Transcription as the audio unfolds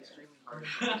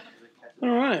All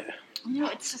right. No,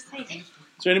 it's just like. Is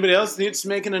there anybody else that needs to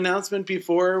make an announcement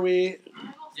before we?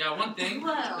 Yeah, one thing.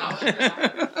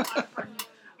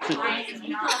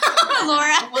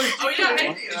 Laura. Oh yeah,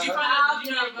 hey, did you find out? Did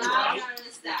you know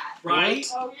Right?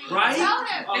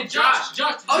 Hey, Josh.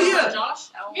 Oh, yeah. Josh.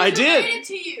 I did. Related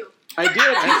to you. I did.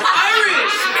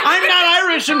 Irish! I'm not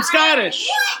Irish. I'm Scottish.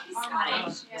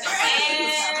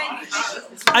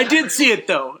 I did see it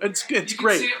though. It's You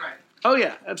great. can see it right. Oh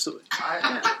yeah, absolutely.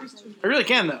 I really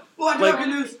can though. Well, I Like got good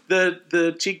news.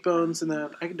 the cheekbones and I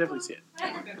can definitely see it.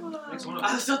 Next one.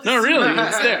 I still have to No, see really, it.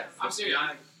 it's there. I'm serious.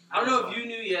 I don't know if you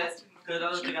knew yet, because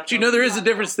I don't think I Do you know there is a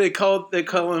difference? They call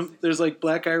them. There's like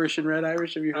Black Irish and Red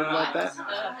Irish. Have you heard about that?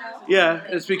 Yeah,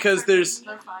 it's because there's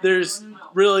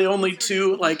really only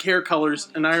two like hair colors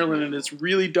in Ireland, and it's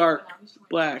really dark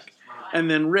black, and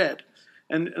then red,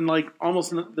 and like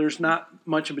almost there's not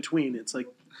much in between. It's like,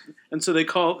 and so they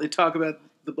talk about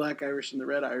the Black Irish and the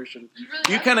Red Irish, and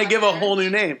you kind of give a whole new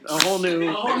name, a whole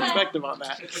new perspective on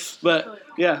that. But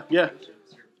yeah.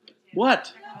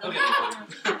 What? Okay.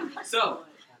 So,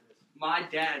 my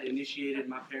dad initiated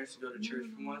my parents to go to church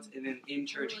for once, and then in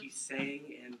church he sang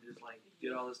and just like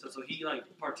did all this stuff. So he like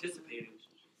participated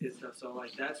in stuff. So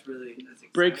like that's exciting.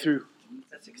 Breakthrough.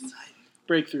 That's exciting.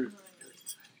 Breakthrough.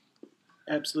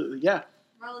 Absolutely, yeah.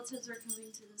 Relatives are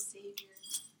coming to the Savior.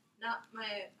 Not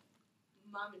my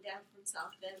mom and dad from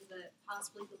South Bend, but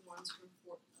possibly the ones from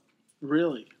Fort Mill.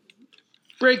 Really.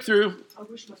 Breakthrough.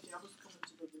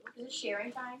 Is it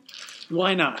sharing time?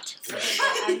 Why not? I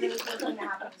really feel something that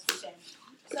happened this weekend.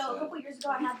 So a couple years ago,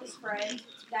 I had this friend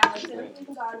that like didn't believe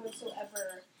in God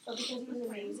whatsoever, but because he was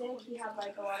in music, he had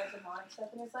like a lot of demonic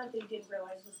stuff in his life that he didn't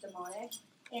realize was demonic.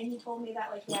 And he told me that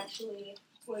like he actually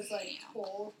was like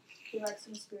told through like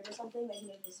some spirit or something that he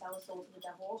needed to sell his soul to the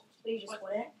devil, but he just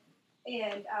wouldn't.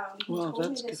 And he told me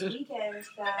this weekend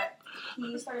that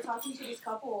he started talking to this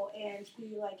couple and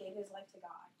he like gave his life to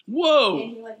God. Whoa!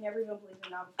 And he like never even believed in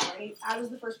God before. And I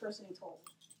was the first person he told,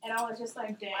 and I was just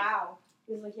like, wow.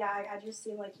 He was like, yeah, I just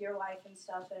seen like your life and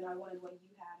stuff, and I wanted what you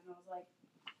had, and I was like,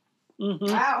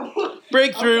 wow.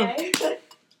 Breakthrough. Okay.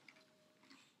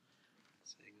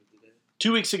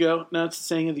 2 weeks ago, now it's the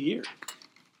saying of the year.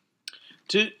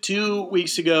 2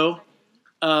 weeks ago,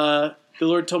 the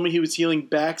Lord told me He was healing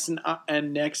backs and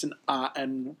necks and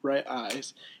right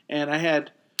eyes, and I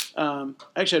had. I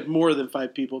actually had more than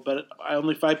 5 people, but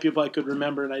only 5 people I could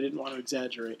remember, and I didn't want to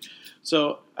exaggerate.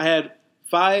 So I had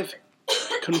 5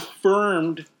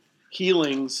 confirmed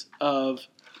healings of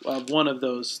one of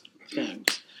those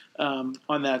things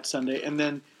on that Sunday. And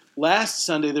then last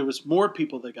Sunday, there was more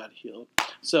people that got healed.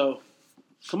 So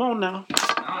come on now.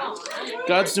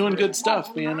 God's doing good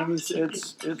stuff, man. I mean,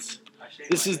 it's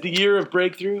this is the year of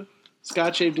breakthrough.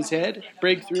 Scott shaved his head.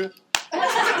 Breakthrough.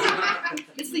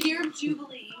 It's the year of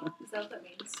Jubilee. Is that what that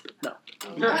means? No.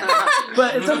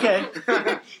 But it's okay.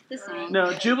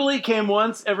 No, Jubilee came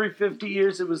once every 50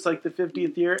 years. It was like the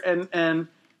 50th year, and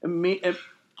it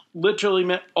literally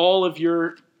meant all of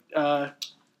your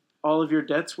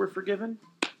debts were forgiven.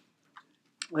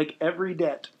 Like every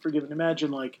debt forgiven. Imagine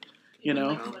like,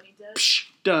 psh,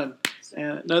 done.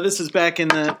 And no, this is back in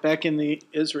the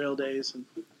Israel days,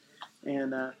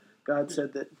 and God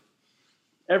said that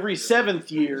every 7th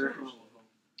year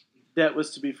debt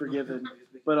was to be forgiven,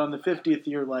 but on the 50th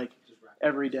year, like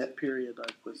every debt period,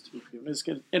 like was to be forgiven. It's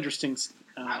interesting.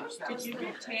 Did you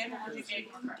get tan or did you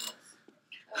get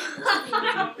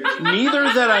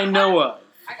Neither that I know of,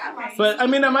 but I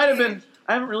mean, I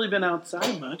haven't really been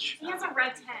outside much. He has a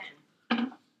red tint. I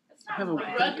have a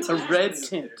red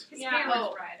tint. His hair is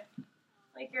red.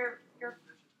 Like your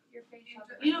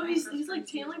face. he's like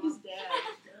tan like his dad.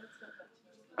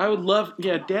 I would love,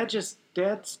 Dad's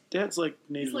like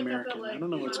Native like American. that, I don't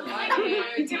know what's going on. He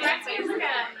reminds me of like a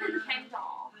Ken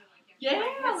doll. Yeah,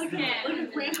 like a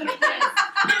grandpa Ken. Is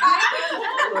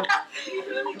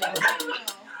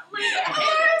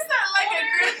that like a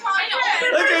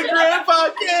grandpa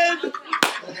Ken?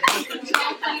 Like a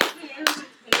grandpa kid.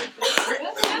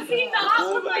 Does he not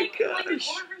Oh look my like an older gosh.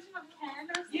 version of Ken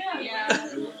or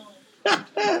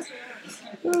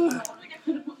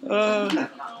something?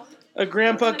 A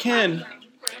grandpa Ken.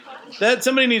 That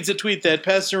somebody needs to tweet that.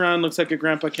 Pass it around. Looks like a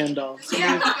grandpa Ken doll.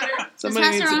 Somebody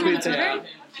needs to tweet that.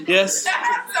 Yes.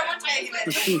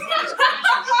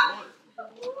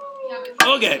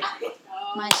 Okay.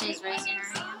 Mine says raising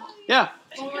her hand. Yeah.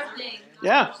 One more thing.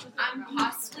 Yeah. I'm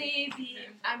possibly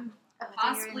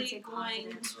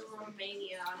going to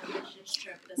Romania on a mission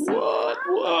trip this summer. What?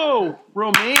 Whoa.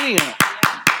 Romania.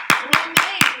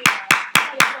 Romania.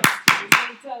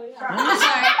 Sorry.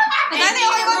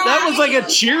 That was like a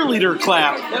cheerleader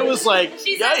clap. That was like,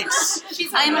 yikes.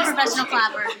 I am a professional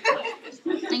clapper.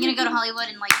 I'm gonna go to Hollywood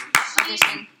and like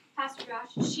audition. Pastor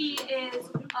Josh, she is,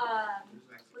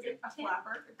 was it Tim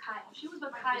or Kyle? She was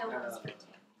with Kyle once for Tim.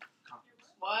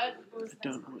 What? I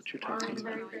don't know what you're talking about.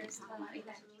 Very first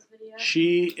video.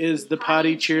 She is the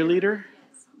potty cheerleader?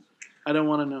 I don't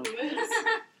want to know.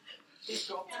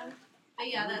 But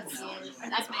yeah,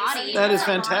 that's Potty. That is I'm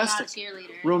not a fantastic.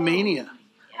 cheerleader. Romania.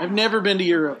 I've never been to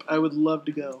Europe. I would love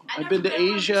to go. I've been to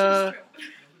Asia,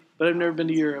 but I've never been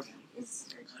to Europe.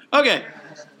 Okay.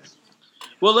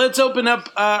 Well, let's open up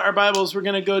our Bibles. We're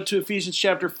going to go to Ephesians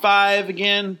chapter 5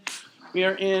 again. We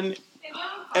are in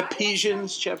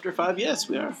Ephesians chapter 5. Yes,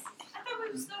 we are.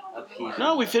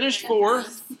 No, we finished 4.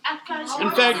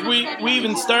 In fact, we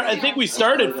even start. I think we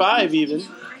started 5 even.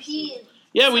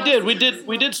 Yeah, we did. We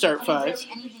did start 5.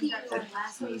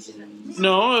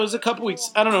 No, it was a couple weeks.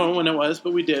 I don't know when it was,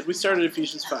 but we did. We started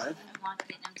Ephesians 5. I'm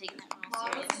taking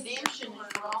that real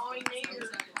serious.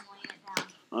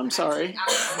 I'm sorry.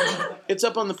 It's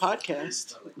up on the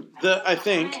podcast. I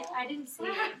think. I didn't see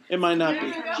it. It might not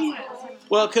be.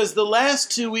 Well, because the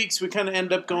last 2 weeks we kind of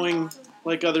end up going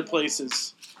like other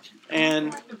places.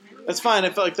 And that's fine. I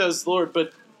felt like that was the Lord.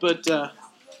 But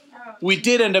we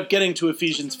did end up getting to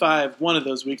Ephesians 5 one of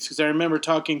those weeks because I remember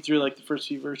talking through like the first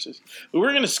few verses. But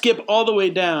we're going to skip all the way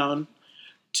down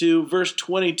to verse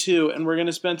 22, and we're going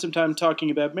to spend some time talking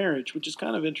about marriage, which is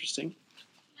kind of interesting.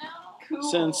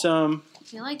 cool. Since I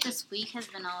feel like this week has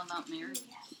been all about marriage.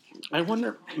 I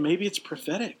wonder, maybe it's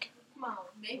prophetic. Come on,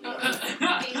 maybe.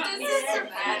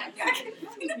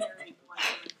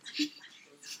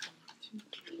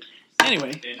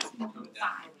 Anyway,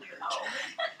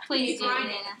 Please do,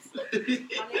 Dana.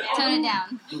 Tone it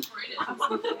down.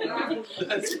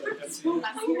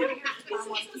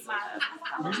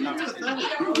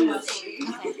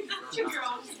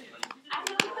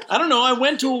 I don't know. I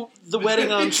went to the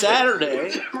wedding on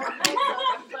Saturday,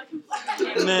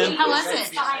 and then How was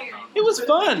it? it was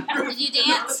fun. Did you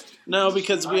dance? No,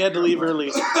 because we had to leave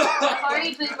early.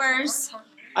 Party poopers.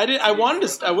 I wanted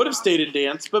to. I would have stayed and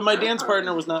danced, but my dance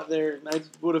partner was not there, and I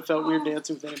would have felt weird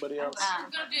dancing with anybody else.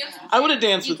 I would have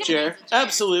danced You with could have Chair. danced with Chair.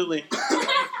 Absolutely.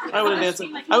 I would have danced.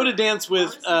 I would have danced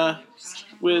with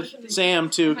Sam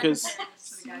too, because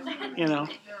you know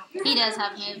He does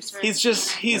have moves. For he's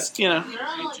you know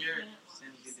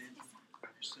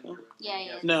Yeah, he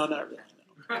is. no, not really.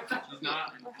 He's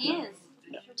not. He is.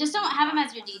 No. Just don't have him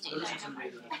as your DJ though,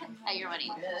 at your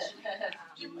wedding.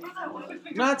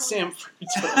 Not Sam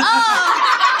Frito.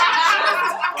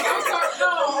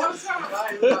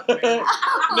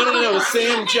 No.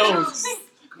 Sam Jones.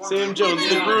 Sam Jones,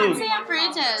 the groom. Sam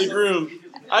Frutos. The groom.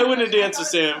 I wouldn't have danced with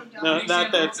Sam. No,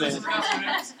 not that Sam.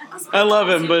 I love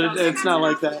him, but it's not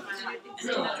like that.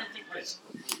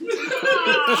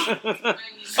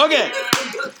 Okay.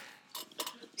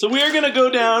 So we are going to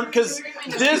go down because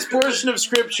this portion of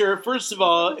Scripture, first of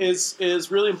all, is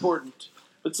really important.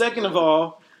 But second of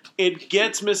all, it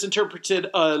gets misinterpreted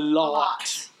a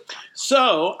lot.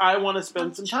 So I want to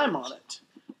spend some time on it.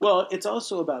 Well, it's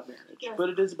also about marriage, but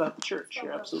it is about the church.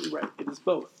 You're absolutely right. It is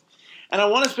both. And I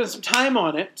want to spend some time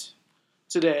on it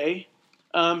today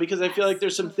because I feel like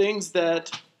there's some things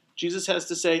that Jesus has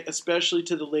to say, especially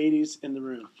to the ladies in the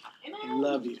room. I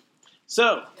love you.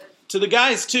 So, to the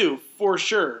guys too, for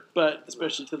sure, but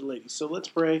especially to the ladies. So let's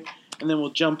pray, and then we'll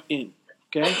jump in,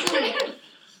 okay?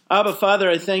 Abba, Father,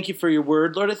 I thank you for your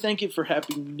word. Lord, I thank you for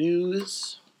happy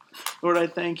news. Lord, I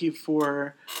thank you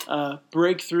for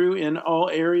breakthrough in all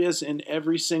areas, in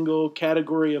every single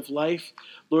category of life.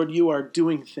 Lord, you are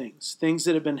doing things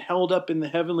that have been held up in the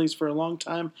heavenlies for a long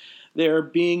time. They are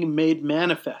being made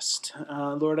manifest.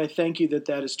 Lord, I thank you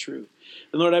that is true.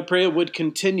 And Lord, I pray it would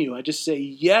continue. I just say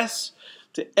yes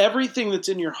to everything that's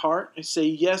in your heart. I say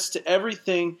yes to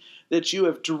everything that you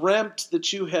have dreamt,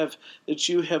 that you have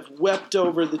wept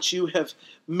over, that you have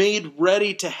made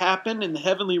ready to happen in the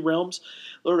heavenly realms.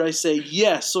 Lord, I say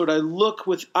yes. Lord, I look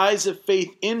with eyes of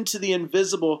faith into the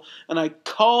invisible, and I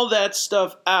call that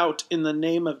stuff out in the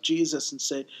name of Jesus and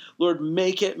say, Lord,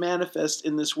 make it manifest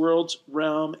in this world's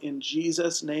realm in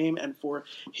Jesus' name and for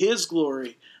his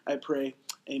glory, I pray.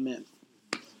 Amen.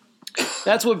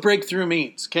 That's what breakthrough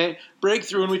means, okay?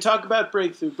 Breakthrough, when we talk about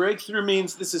breakthrough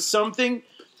means this is something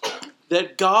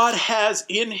that God has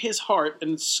in his heart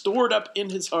and stored up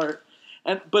in his heart,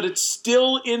 but it's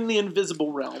still in the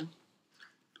invisible realm,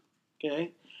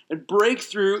 okay? And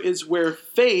breakthrough is where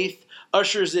faith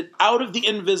ushers it out of the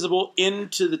invisible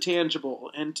into the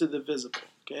tangible, into the visible,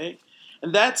 okay?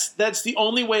 And that's the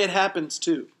only way it happens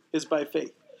too, is by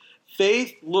faith.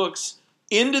 Faith looks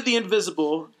into the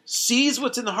invisible, sees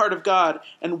what's in the heart of God,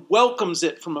 and welcomes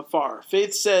it from afar.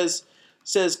 Faith says,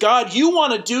 God, you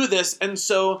want to do this, and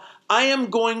so I am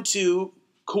going to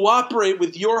cooperate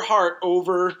with your heart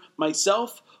over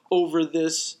myself, over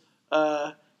this,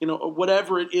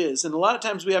 whatever it is. And a lot of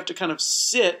times we have to kind of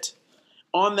sit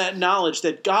on that knowledge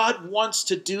that God wants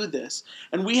to do this,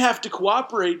 and we have to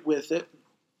cooperate with it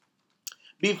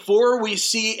before we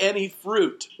see any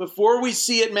fruit, before we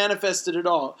see it manifested at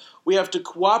all. We have to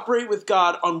cooperate with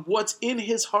God on what's in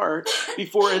his heart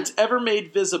before it's ever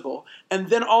made visible. And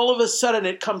then all of a sudden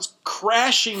it comes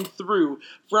crashing through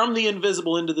from the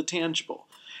invisible into the tangible.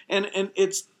 And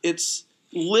it's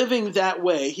living that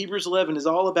way. Hebrews 11 is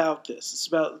all about this. It's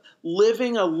about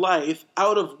living a life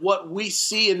out of what we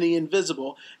see in the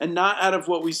invisible and not out of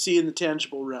what we see in the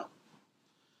tangible realm.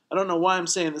 I don't know why I'm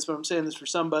saying this, but I'm saying this for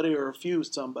somebody or a few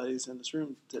somebodies in this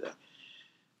room today.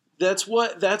 That's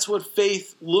what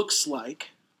faith looks like.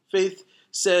 Faith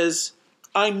says,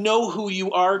 I know who you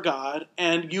are, God,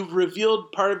 and you've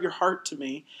revealed part of your heart to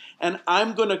me, and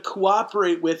I'm going to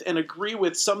cooperate with and agree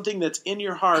with something that's in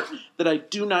your heart that I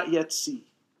do not yet see.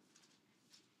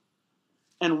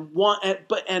 And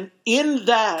in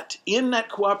that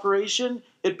cooperation,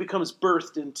 it becomes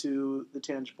birthed into the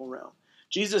tangible realm.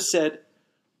 Jesus said,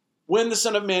 when the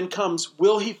Son of Man comes,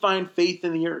 will he find faith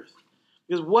in the earth?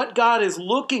 Because what God is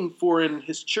looking for in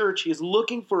his church, he is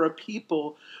looking for a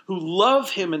people who love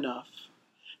him enough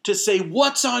to say,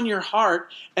 what's on your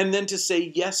heart? And then to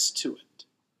say yes to it.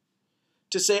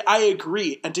 To say, I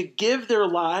agree. And to give their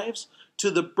lives to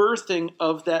the birthing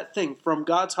of that thing from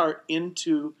God's heart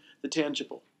into the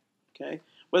tangible. Okay?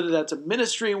 Whether that's a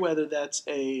ministry, whether that's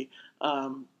a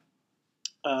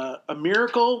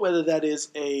miracle, whether that is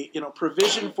a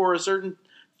provision for a certain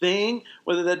thing,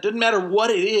 whether that doesn't matter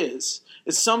what it is,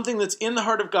 it's something that's in the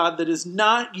heart of God that is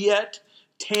not yet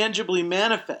tangibly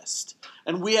manifest.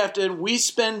 And we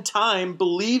spend time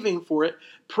believing for it,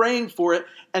 praying for it,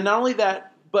 and not only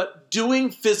that, but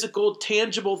doing physical,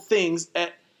 tangible things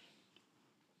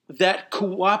that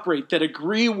cooperate, that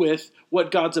agree with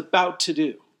what God's about to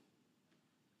do.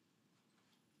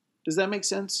 Does that make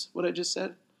sense, what I just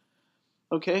said?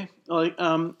 Okay,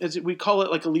 we call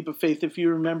it like a leap of faith. If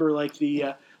you remember, like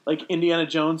Indiana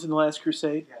Jones in the Last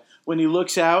Crusade, yes. When he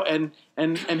looks out and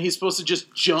he's supposed to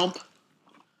just jump,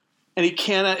 and he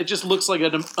cannot. It just looks like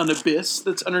an abyss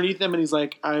that's underneath him, and he's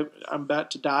like, I'm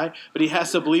about to die, but he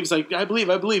has to believe. He's like, I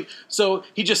believe. So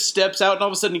he just steps out, and all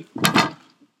of a sudden he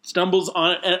stumbles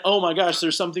on it, and oh my gosh,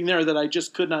 there's something there that I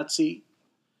just could not see.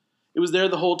 It was there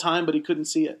the whole time, but he couldn't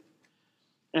see it.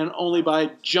 And only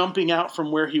by jumping out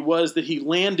from where he was that he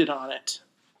landed on it.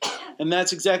 And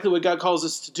that's exactly what God calls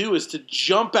us to do, is to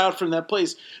jump out from that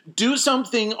place. Do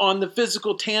something on the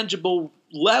physical, tangible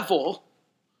level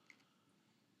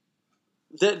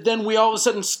that then we all of a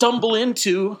sudden stumble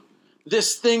into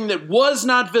this thing that was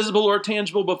not visible or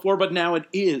tangible before, but now it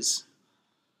is.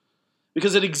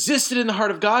 Because it existed in the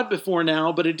heart of God before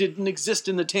now, but it didn't exist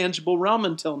in the tangible realm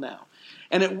until now.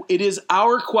 And it is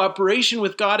our cooperation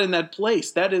with God in that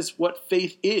place. That is what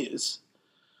faith is.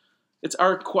 It's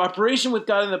our cooperation with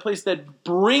God in that place that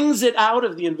brings it out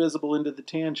of the invisible into the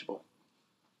tangible.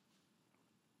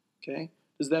 Okay?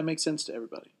 Does that make sense to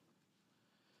everybody?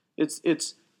 It's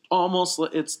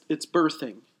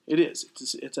birthing. It is.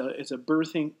 It's a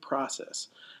birthing process.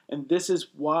 And this is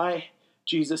why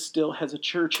Jesus still has a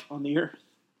church on the earth.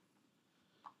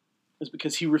 Is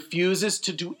because he refuses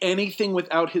to do anything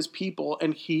without his people,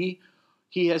 and he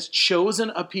has chosen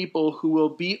a people who will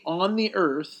be on the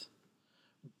earth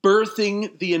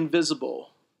birthing the invisible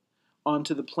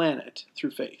onto the planet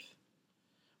through faith.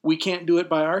 We can't do it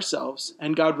by ourselves,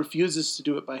 and God refuses to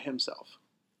do it by himself.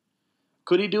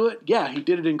 Could he do it? Yeah, he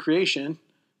did it in creation.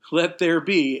 Let there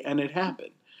be, and it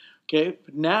happened. Okay,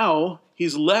 but now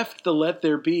he's left the let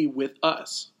there be with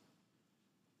us.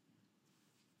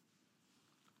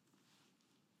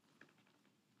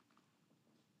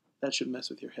 That should mess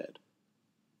with your head.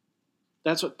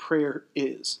 That's what prayer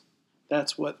is.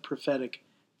 That's what prophetic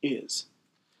is.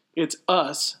 It's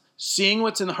us seeing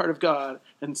what's in the heart of God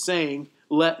and saying,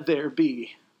 let there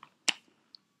be.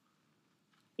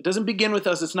 It doesn't begin with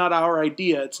us. It's not our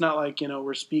idea. It's not like,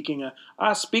 we're speaking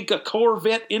I speak a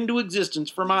Corvette into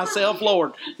existence for myself,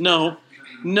 Lord. No,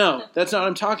 that's not what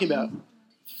I'm talking about.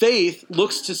 Faith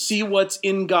looks to see what's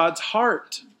in God's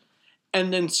heart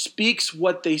and then speaks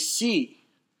what they see.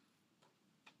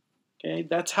 Okay,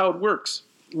 that's how it works.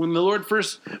 When the Lord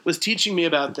first was teaching me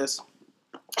about this,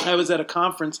 I was at a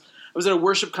conference. I was at a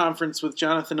worship conference with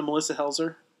Jonathan and Melissa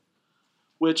Helzer,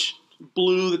 which,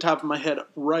 blew the top of my head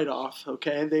right off,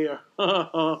 okay? They are,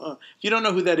 if you don't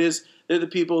know who that is, they're the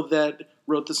people that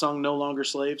wrote the song No Longer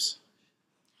Slaves.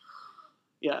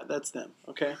 Yeah, that's them,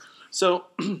 okay? So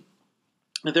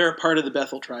they're a part of the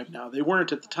Bethel tribe now. They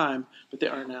weren't at the time, but they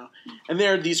are now. And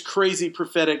they're these crazy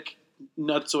prophetic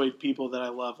nutsoid people that I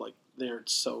love. Like, they're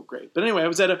so great. But anyway, I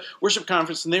was at a worship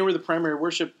conference, and they were the primary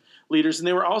worship leaders, and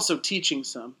they were also teaching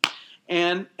some.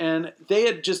 And they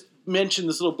had just mentioned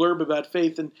this little blurb about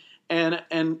faith,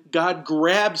 and God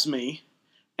grabs me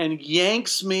and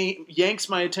yanks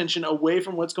my attention away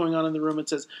from what's going on in the room and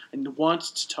says, I want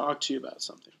to talk to you about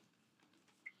something.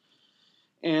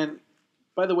 And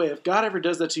by the way, if God ever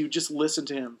does that to you, just listen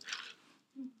to him.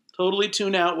 Totally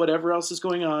tune out whatever else is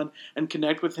going on and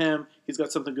connect with him. He's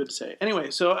got something good to say.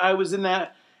 Anyway, so I was in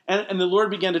that, and the Lord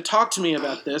began to talk to me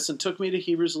about this and took me to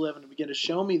Hebrews 11 and began to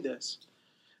show me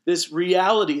this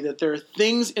reality that there are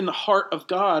things in the heart of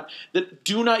God that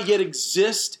do not yet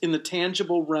exist in the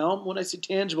tangible realm. When I say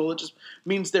tangible, it just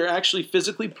means they're actually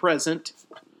physically present.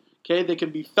 Okay, they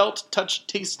can be felt, touched,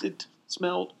 tasted,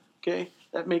 smelled. Okay,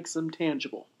 that makes them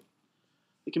tangible.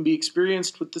 They can be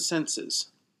experienced with the senses.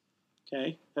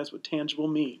 Okay, that's what tangible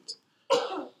means.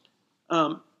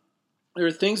 There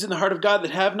are things in the heart of God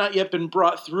that have not yet been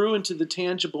brought through into the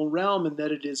tangible realm, and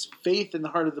that it is faith in the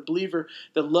heart of the believer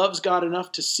that loves God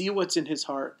enough to see what's in his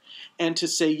heart and to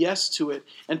say yes to it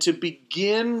and to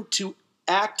begin to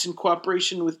act in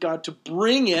cooperation with God to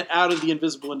bring it out of the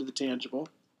invisible into the tangible.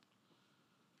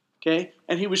 Okay?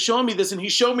 And he was showing me this, and he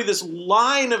showed me this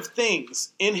line of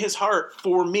things in his heart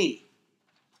for me.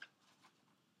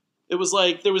 It was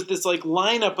like there was this like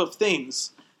lineup of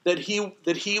things that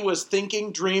he was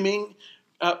thinking, dreaming,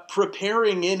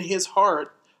 preparing in his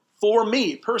heart for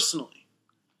me personally,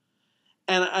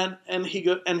 and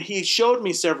he showed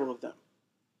me several of them,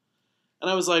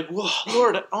 and I was like, "Whoa,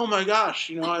 Lord, oh my gosh!"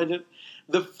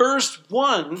 The first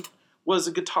one was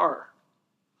a guitar,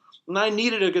 and I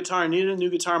needed a guitar. I needed a new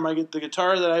guitar. The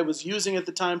guitar that I was using at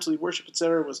the time to lead worship,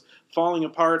 etc., was falling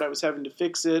apart. I was having to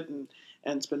fix it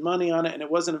and spend money on it, and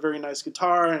it wasn't a very nice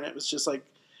guitar, and it was just like,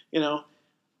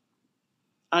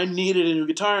 I needed a new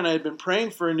guitar, and I had been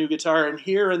praying for a new guitar, and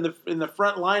here in the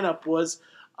front lineup was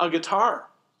a guitar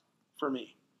for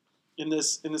me in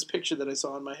this picture that I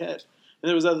saw in my head. And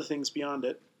there was other things beyond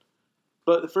it.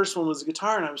 But the first one was a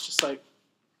guitar, and I was just like,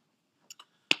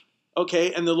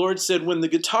 okay. And the Lord said, when the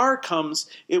guitar comes,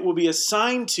 it will be a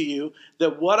sign to you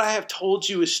that what I have told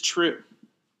you is true.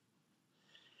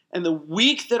 And the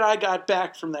week that I got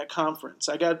back from that conference,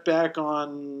 I got back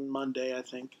on Monday, I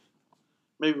think.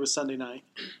 Maybe it was Sunday night.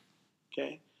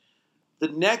 Okay. The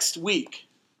next week,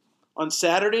 on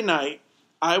Saturday night,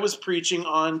 I was preaching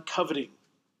on coveting.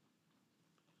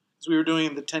 As we were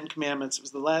doing the Ten Commandments. It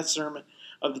was the last sermon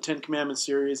of the Ten Commandments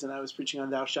series, and I was preaching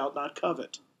on thou shalt not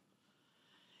covet.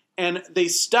 And they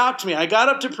stopped me. I got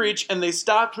up to preach, and they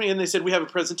stopped me, and they said, we have a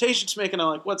presentation to make. And I'm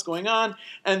like, what's going on?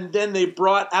 And then they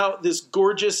brought out this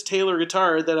gorgeous Taylor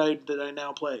guitar that I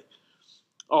now play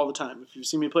all the time. If you've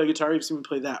seen me play guitar, you've seen me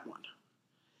play that one.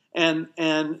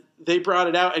 And they brought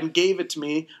it out and gave it to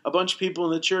me. A bunch of people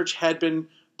in the church had been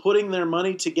putting their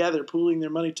money together, pooling their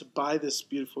money to buy this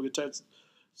beautiful guitar. It's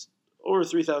over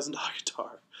 $3,000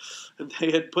 guitar. And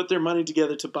they had put their money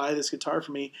together to buy this guitar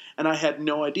for me, and I had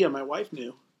no idea. My wife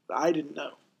knew, but I didn't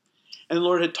know. And the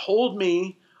Lord had told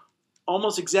me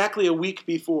almost exactly a week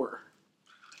before,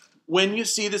 when you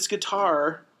see this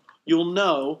guitar, you'll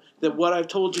know that what I've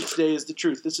told you today is the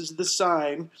truth. This is the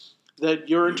sign that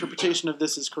your interpretation of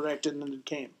this is correct, and then it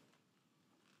came.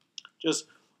 Just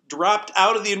dropped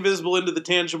out of the invisible into the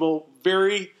tangible.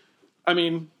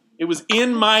 It was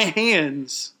in my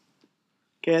hands.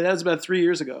 Okay, that was about 3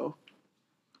 years ago.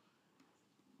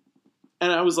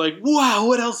 And I was like, wow,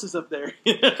 what else is up there?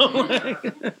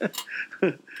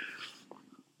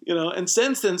 And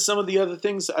since then, some of the other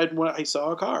things, I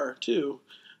saw a car, too.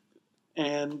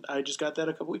 And I just got that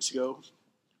a couple weeks ago.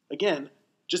 Again,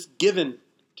 just given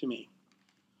to me.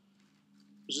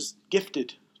 It was just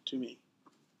gifted to me.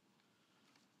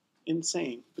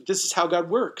 Insane. But this is how God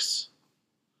works.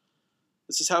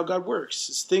 This is how God works.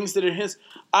 It's things that are his.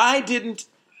 I didn't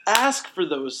ask for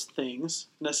those things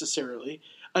necessarily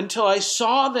until I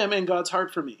saw them in God's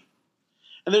heart for me.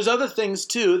 And there's other things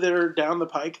too that are down the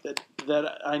pike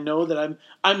that I know that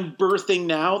I'm birthing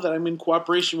now, that I'm in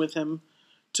cooperation with him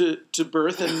to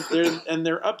birth, and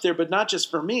they're up there, but not just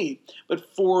for me,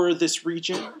 but for this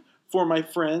region, for my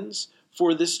friends,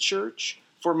 for this church,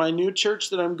 for my new church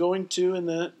that I'm going to in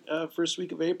the first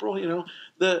week of April.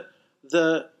 That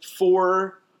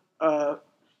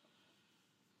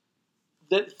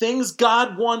things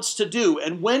God wants to do.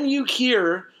 And when you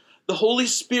hear the Holy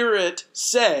Spirit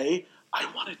say,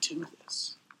 I want to do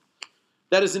this.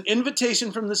 That is an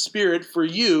invitation from the Spirit for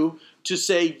you to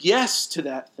say yes to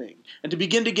that thing and to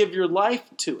begin to give your life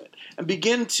to it and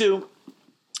begin to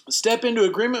step into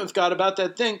agreement with God about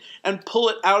that thing and pull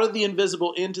it out of the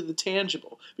invisible into the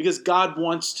tangible because God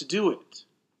wants to do it.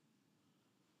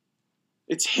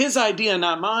 It's his idea,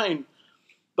 not mine,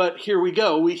 but here we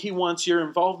go. He wants your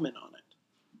involvement on it.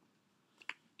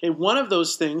 Okay, one of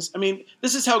those things,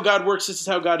 this is how God works. This is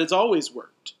how God has always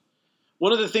worked.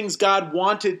 One of the things God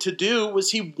wanted to do was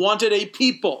he wanted a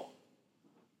people.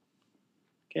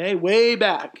 Okay, way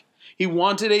back. He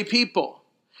wanted a people.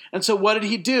 And so what did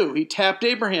he do? He tapped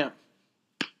Abraham.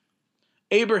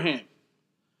 Abraham,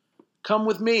 come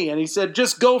with me. And he said,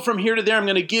 just go from here to there. I'm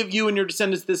going to give you and your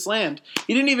descendants this land.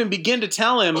 He didn't even begin to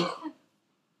tell him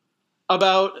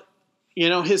about,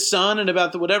 his son and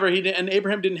about the whatever. And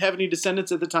Abraham didn't have any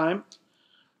descendants at the time.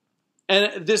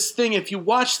 And this thing, if you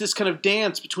watch this kind of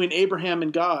dance between Abraham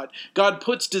and God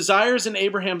puts desires in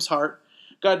Abraham's heart.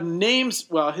 God names,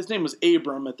 his name was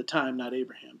Abram at the time, not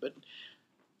Abraham, but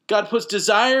God puts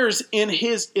desires in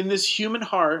this human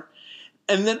heart.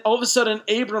 And then all of a sudden,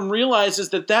 Abram realizes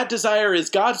that desire is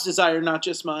God's desire, not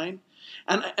just mine.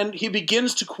 And he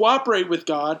begins to cooperate with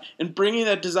God in bringing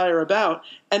that desire about.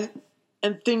 And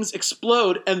things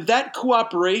explode. And that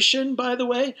cooperation, by the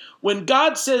way, when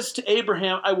God says to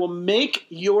Abraham, I will make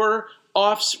your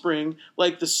offspring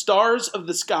like the stars of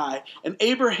the sky, and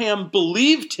Abraham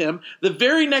believed him, the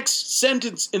very next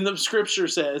sentence in the scripture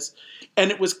says, and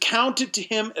it was counted to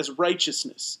him as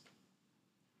righteousness.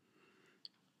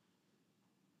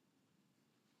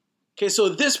 Okay, so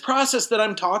this process that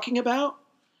I'm talking about,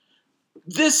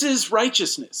 this is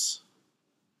righteousness.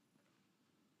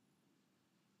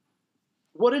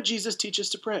 What did Jesus teach us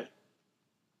to pray?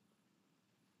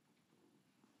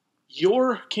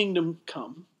 Your kingdom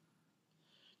come,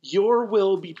 your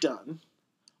will be done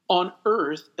on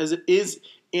earth as it is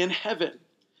in heaven.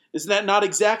 Isn't that not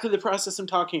exactly the process I'm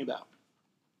talking about?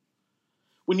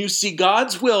 When you see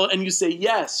God's will and you say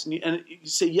yes, and you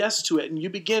say yes to it, and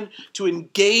you begin to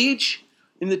engage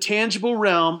in the tangible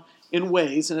realm in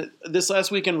ways, and this last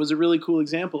weekend was a really cool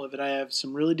example of it. I have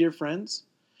some really dear friends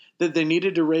that they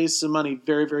needed to raise some money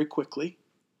very, very quickly,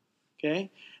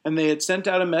 okay? And they had sent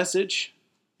out a message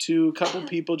to a couple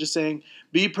people just saying,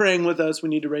 be praying with us, we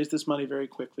need to raise this money very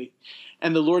quickly.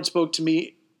 And the Lord spoke to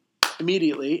me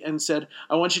immediately and said,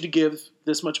 I want you to give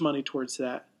this much money towards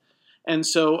that. And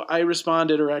so I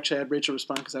responded, or actually I had Rachel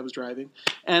respond because I was driving,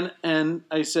 and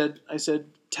I said,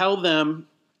 tell them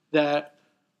that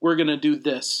we're going to do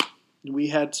this. And we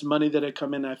had some money that had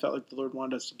come in and I felt like the Lord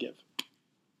wanted us to give.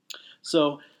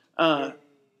 So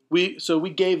we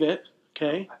gave it,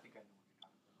 okay?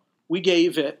 We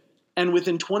gave it, and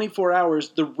within 24 hours,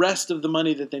 the rest of the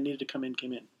money that they needed to come in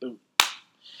came in. Boom.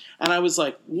 And I was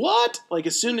like, what? Like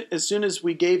as soon as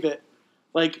we gave it,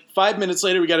 like 5 minutes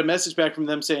later, we got a message back from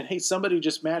them saying, hey, somebody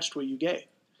just matched what you gave.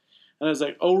 And I was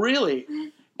like, oh, really?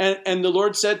 And the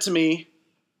Lord said to me,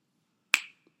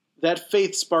 that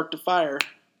faith sparked a fire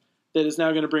that is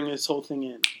now going to bring this whole thing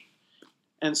in.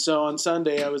 And so on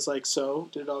Sunday, I was like, so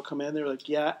did it all come in? They were like,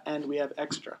 yeah, and we have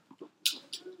extra.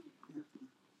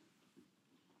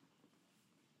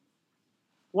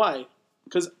 Why?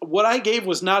 Because what I gave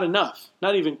was not enough,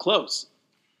 not even close.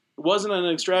 It wasn't an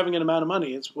extravagant amount of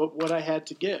money. It's what I had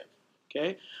to give,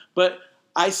 okay? But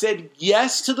I said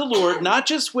yes to the Lord, not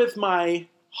just with my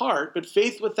heart, but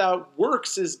faith without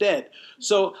works is dead.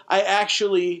 So I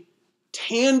actually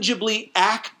tangibly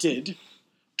acted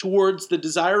towards the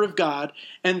desire of God,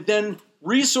 and then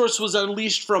resource was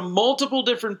unleashed from multiple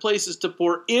different places to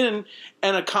pour in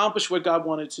and accomplish what God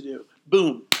wanted to do.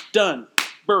 Boom, done,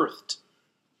 birthed.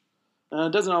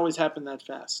 It doesn't always happen that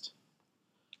fast.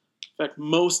 In fact,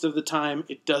 most of the time,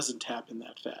 it doesn't happen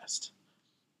that fast.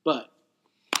 But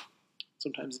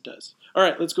sometimes it does. All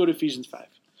right, let's go to Ephesians 5.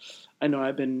 I know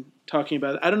I've been talking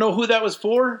about it. I don't know who that was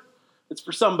for. It's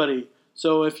for somebody.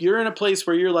 So if you're in a place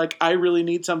where you're like, I really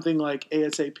need something like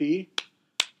ASAP,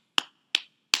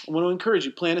 I want to encourage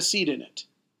you, plant a seed in it.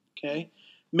 Okay?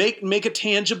 Make a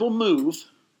tangible move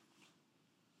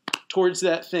towards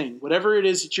that thing. Whatever it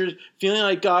is that you're feeling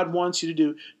like God wants you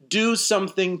to do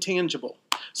something tangible.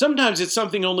 Sometimes it's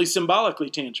something only symbolically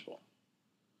tangible.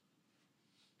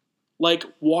 Like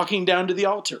walking down to the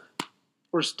altar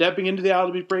or stepping into the aisle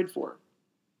to be prayed for.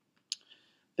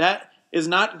 That is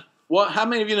not, how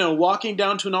many of you know walking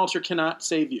down to an altar cannot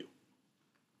save you?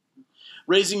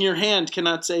 Raising your hand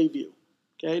cannot save you.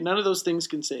 Okay, none of those things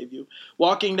can save you.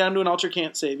 Walking down to an altar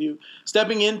can't save you.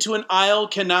 Stepping into an aisle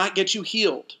cannot get you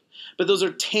healed. but those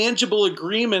are tangible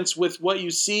agreements with what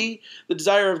you see the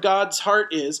desire of God's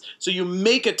heart is. So you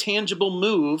make a tangible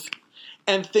move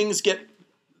and things get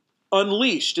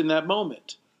unleashed in that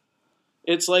moment.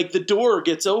 It's like the door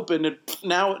gets open and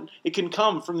now it can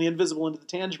come from the invisible into the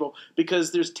tangible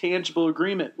because there's tangible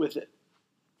agreement with it.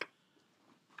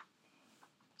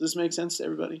 Does this make sense to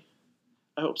everybody?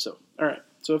 I hope so. All right.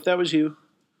 So if that was you,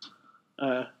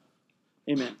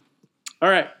 amen. All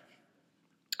right.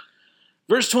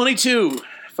 Verse 22,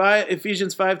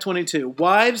 Ephesians 5:22.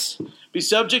 Wives, be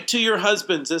subject to your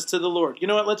husbands as to the Lord. You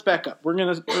know what? Let's back up. We're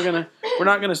not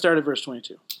gonna start at verse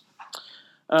 22.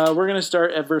 We're gonna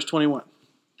start at verse 21.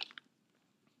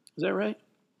 Is that right?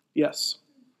 Yes.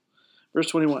 Verse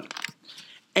 21.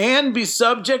 And be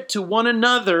subject to one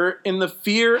another in the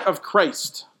fear of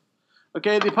Christ.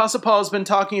 Okay, the Apostle Paul has been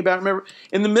talking about, remember,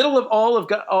 in the middle of all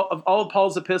of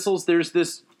Paul's epistles, there's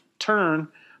this turn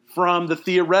from the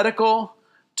theoretical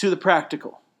to the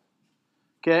practical.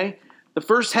 Okay? The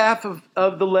first half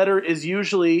of the letter is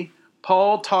usually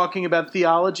Paul talking about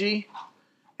theology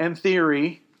and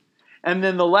theory. And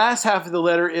then the last half of the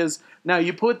letter is, now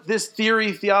you put this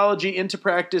theology into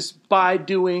practice by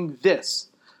doing this.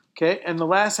 Okay? And the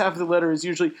last half of the letter is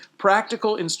usually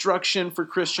practical instruction for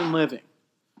Christian living.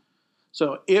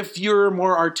 So if you're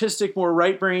more artistic, more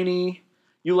right-brainy,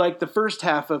 you like the first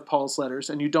half of Paul's letters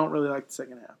and you don't really like the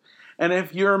second half. And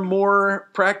if you're more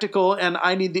practical and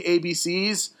I need the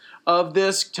ABCs of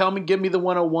this, give me the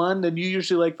 101, then you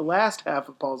usually like the last half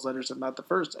of Paul's letters and not the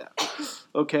first half.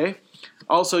 Okay?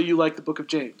 Also, you like the book of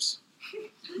James.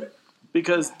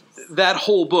 Because that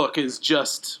whole book is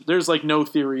just, there's like no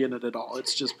theory in it at all.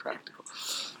 It's just practical.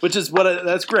 Which is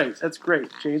that's great. That's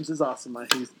great. James is awesome.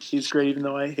 He's great, even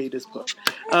though I hate his book.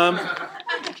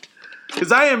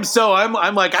 Because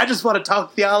I'm like, I just want to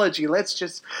talk theology. Let's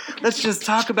just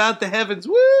talk about the heavens.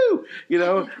 Woo! You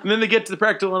know. And then they get to the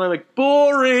practical, and I'm like,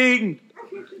 boring.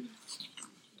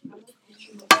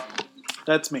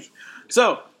 That's me.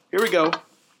 So here we go.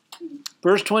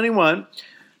 Verse 21.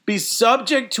 Be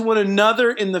subject to one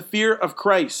another in the fear of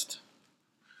Christ.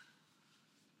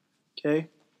 Okay.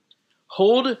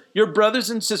 Hold your brothers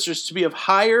and sisters to be of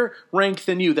higher rank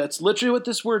than you. That's literally what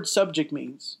this word subject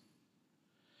means.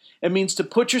 It means to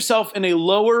put yourself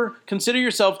consider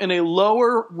yourself in a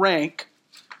lower rank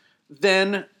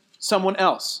than someone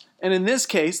else. And in this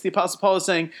case, the Apostle Paul is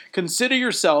saying, consider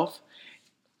yourself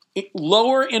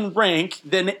lower in rank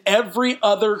than every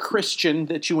other Christian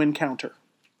that you encounter.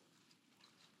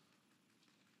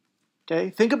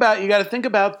 Okay? You got to think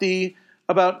about the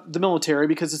military,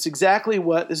 because it's exactly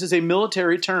this is a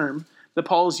military term that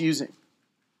Paul is using.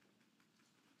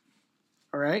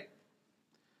 All right?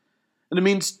 And it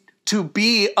means to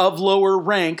be of lower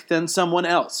rank than someone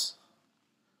else.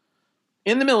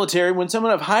 In the military, when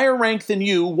someone of higher rank than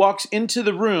you walks into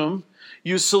the room,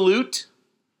 you salute.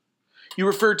 You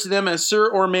refer to them as sir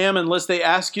or ma'am unless they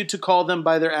ask you to call them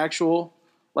by their actual,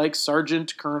 like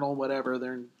sergeant, colonel, whatever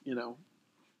their,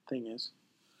 thing is.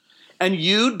 And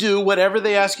you do whatever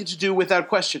they ask you to do without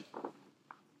question.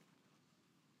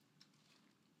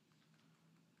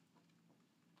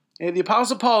 Okay, the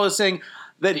Apostle Paul is saying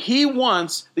that he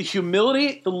wants the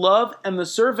humility, the love, and the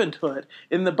servanthood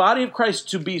in the body of Christ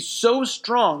to be so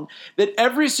strong that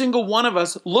every single one of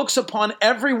us looks upon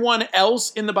everyone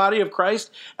else in the body of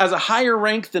Christ as a higher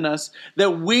rank than us,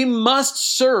 that we must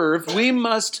serve, we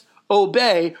must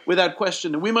obey without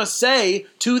question. And we must say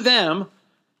to them,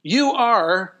 you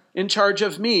are in charge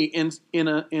of me in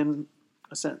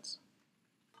a sense.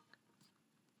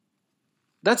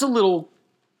 That's a little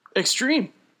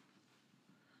extreme.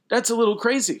 That's a little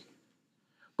crazy.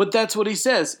 But that's what he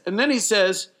says. And then he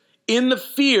says, in the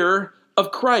fear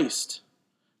of Christ.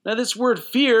 Now this word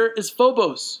fear is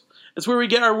phobos. That's where we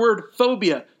get our word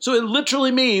phobia. So it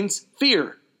literally means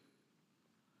fear.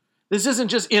 This isn't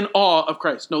just in awe of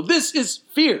Christ. No, this is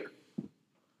fear.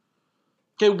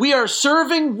 Okay, we are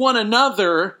serving one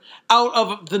another out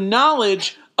of the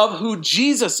knowledge of who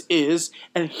Jesus is,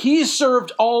 and he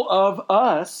served all of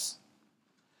us.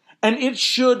 And it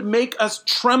should make us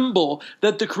tremble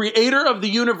that the creator of the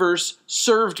universe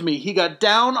served me. He got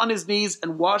down on his knees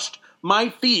and washed my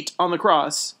feet on the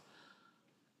cross.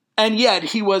 And yet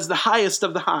he was the highest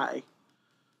of the high.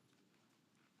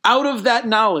 Out of that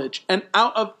knowledge and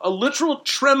out of a literal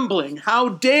trembling, how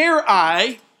dare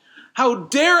I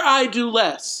do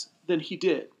less than he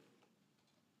did?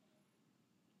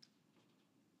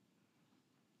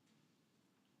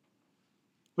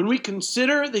 When we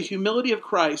consider the humility of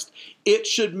Christ, it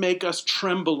should make us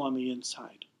tremble on the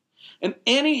inside. And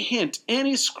any hint,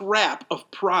 any scrap of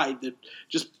pride that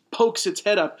just pokes its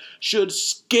head up should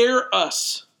scare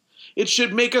us It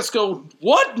should make us go,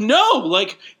 what? No!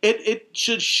 Like, it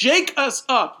should shake us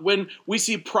up when we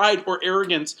see pride or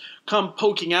arrogance come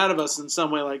poking out of us in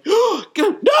some way, like, oh,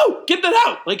 no! Get that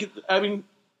out! Like, I mean,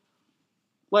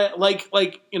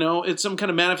 like it's some kind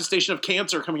of manifestation of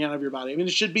cancer coming out of your body. I mean,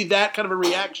 it should be that kind of a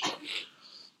reaction.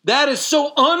 That is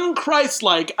so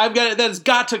un-Christ-like. That has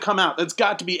got to come out. That's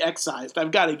got to be excised.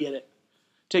 I've got to get it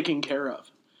taken care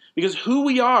of. Because who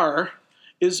we are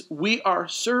is we are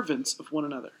servants of one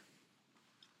another.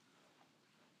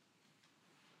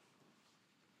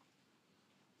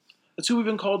 That's who we've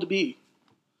been called to be.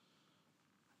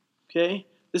 Okay?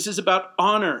 This is about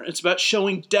honor. It's about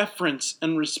showing deference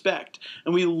and respect.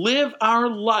 And we live our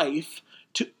life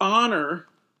to honor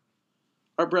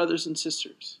our brothers and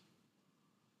sisters.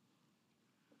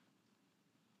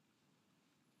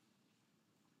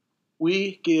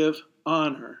 We give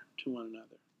honor to one another.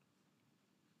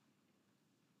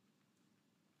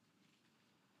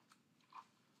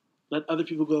 Let other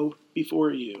people go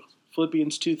before you.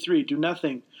 Philippians 2:3, do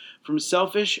nothing from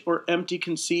selfish or empty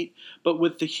conceit, but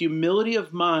with the humility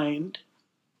of mind,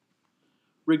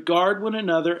 regard one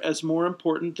another as more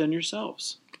important than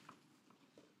yourselves.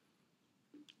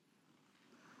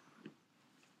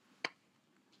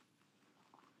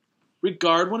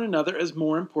 Regard one another as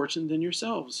more important than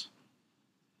yourselves.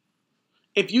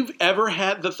 If you've ever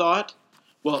had the thought,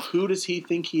 well, who does he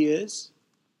think he is?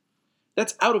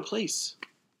 That's out of place.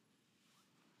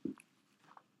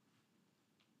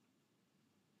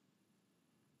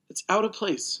 It's out of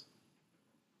place.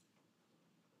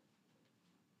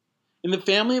 In the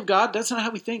family of God, that's not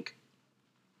how we think.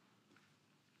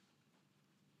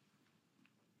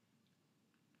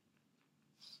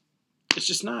 It's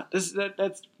just not.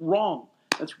 That's wrong.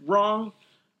 That's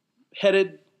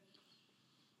wrong-headed.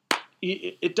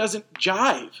 It doesn't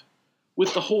jive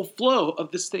with the whole flow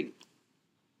of this thing.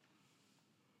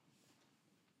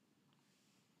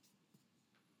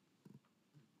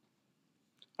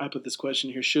 I put this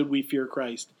question here. Should we fear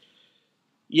Christ?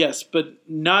 Yes, but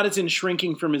not as in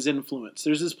shrinking from his influence.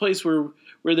 There's this place where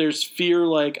there's fear,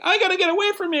 like, I got to get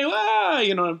away from you. Ah,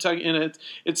 you know what I'm talking about? And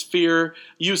it's fear.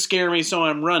 You scare me, so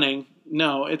I'm running.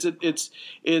 No, it's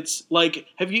like,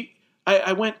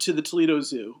 I went to the Toledo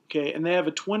Zoo, okay, and they have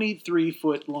a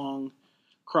 23-foot long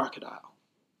crocodile.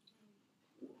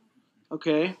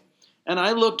 Okay? And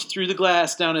I looked through the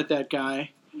glass down at that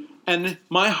guy, and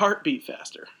my heart beat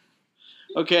faster.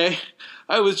 Okay?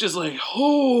 I was just like,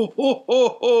 ho, ho,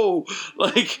 ho, ho.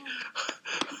 Like,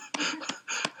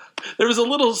 there was a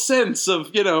little sense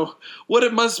of, what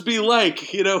it must be like,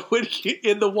 when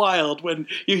in the wild when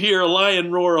you hear a lion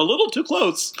roar a little too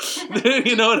close.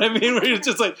 You know what I mean? Where you're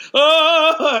just like,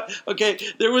 oh! Okay,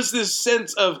 there was this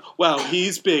sense of, wow,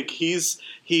 he's big. It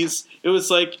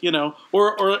was like,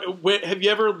 or have you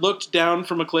ever looked down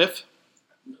from a cliff?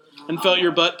 And felt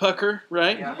your butt pucker,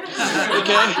 right? Yeah.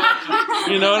 Okay?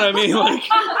 You know what I mean? Like,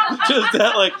 just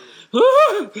that, like,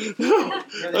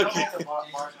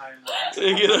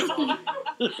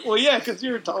 okay. Well, yeah, because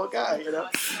you're a tall guy,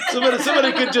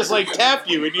 Somebody could just, like, tap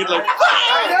you, and you'd, like,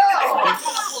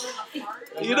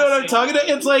 you know what I'm talking about?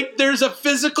 It's like there's a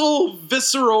physical,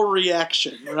 visceral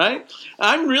reaction, right?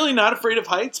 I'm really not afraid of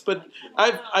heights, but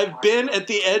I've been at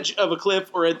the edge of a cliff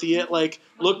or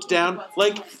looked down,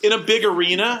 like in a big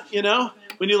arena,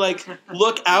 when you like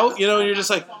look out, and you're just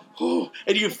like, oh,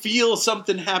 and you feel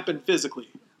something happen physically,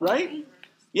 right?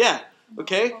 Yeah,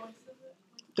 okay?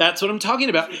 That's what I'm talking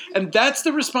about. And that's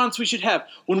the response we should have.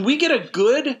 When we get a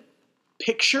good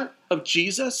picture of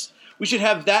Jesus, we should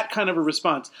have that kind of a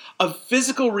response. A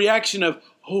physical reaction of,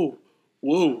 oh,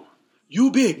 whoa, you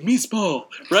big, me small,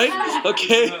 right?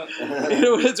 Okay?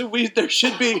 There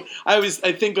should be,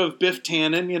 I think of Biff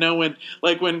Tannen,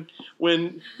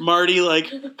 when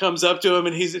Marty, comes up to him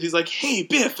and he's like, hey,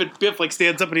 Biff, and Biff,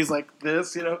 stands up and he's like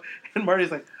this, and Marty's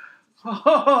like,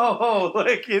 oh,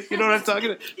 you know what I'm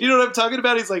talking about? You know what I'm talking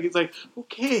about? He's like,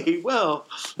 okay, well,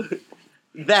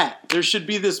 there should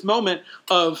be this moment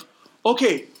of,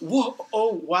 okay, whoa,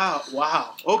 oh,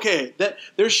 wow, okay,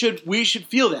 we should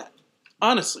feel that,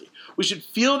 honestly. We should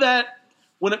feel that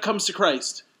when it comes to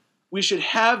Christ. We should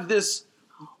have this,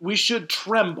 we should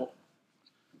tremble.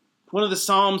 One of the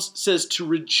Psalms says to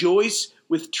rejoice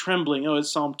with trembling. Oh,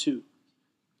 it's Psalm 2.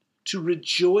 To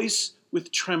rejoice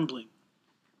with trembling.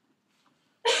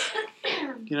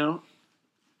 I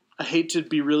hate to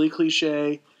be really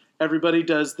cliche. Everybody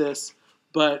does this,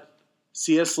 but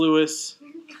C.S. Lewis,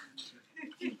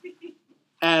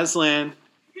 Aslan,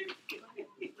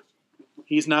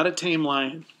 he's not a tame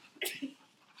lion,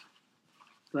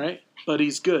 right? But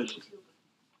he's good.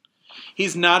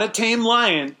 He's not a tame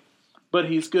lion, but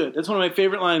he's good. That's one of my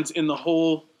favorite lines in the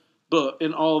whole book,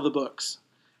 in all of the books,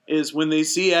 is when they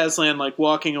see Aslan like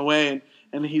walking away,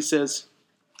 and he says,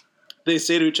 they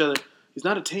say to each other, he's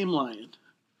not a tame lion.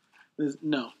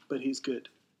 No, but he's good.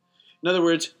 In other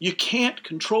words, you can't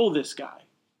control this guy.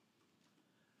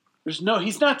 He's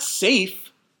not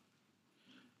safe.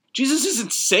 Jesus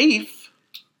isn't safe.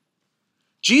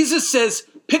 Jesus says,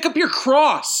 pick up your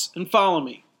cross and follow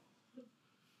me.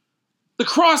 The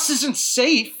cross isn't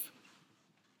safe.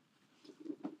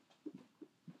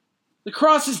 The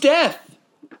cross is death.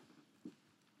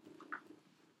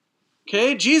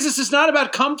 Okay? Jesus is not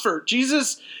about comfort.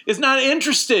 Jesus is not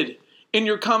interested in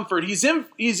your comfort. He's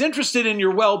interested in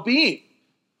your well-being,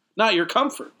 not your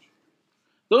comfort.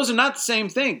 Those are not the same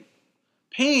thing.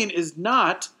 Pain is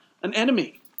not an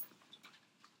enemy.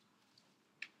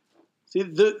 See,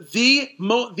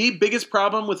 the biggest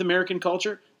problem with American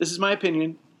culture, this is my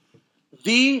opinion,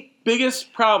 the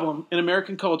biggest problem in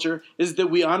American culture is that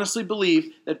we honestly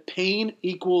believe that pain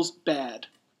equals bad.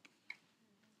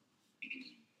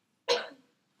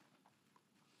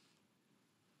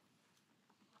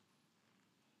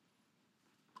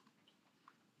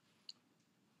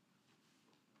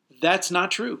 That's not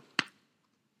true.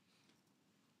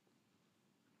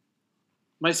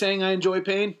 Am I saying I enjoy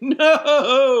pain?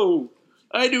 No,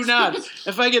 I do not.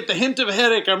 If I get the hint of a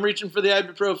headache, I'm reaching for the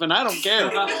ibuprofen. I don't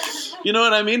care. You know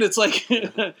what I mean? It's like,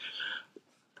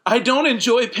 I don't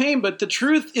enjoy pain, but the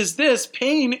truth is this: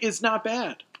 pain is not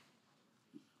bad.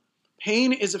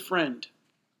 Pain is a friend.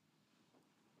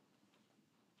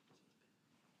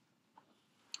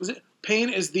 Pain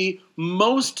is the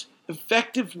most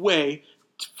effective way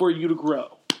for you to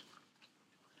grow.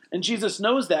 And Jesus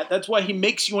knows that. That's why he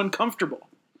makes you uncomfortable.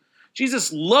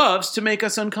 Jesus loves to make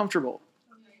us uncomfortable.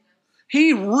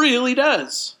 He really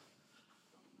does.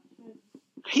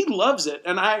 He loves it.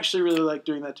 And I actually really like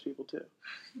doing that to people too.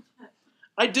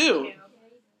 I do.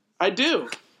 I do.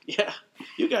 Yeah,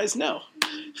 you guys know.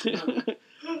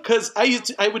 Because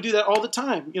I would do that all the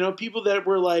time. You know, people that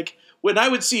were like, when I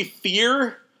would see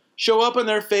fear show up on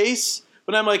their face,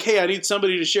 when I'm like, hey, I need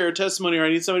somebody to share a testimony, or I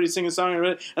need somebody to sing a song,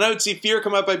 and I would see fear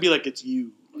come up, I'd be like, it's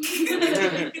you.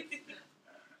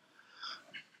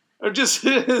 Or just,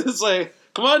 it's like,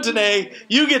 come on, Danae,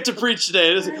 you get to preach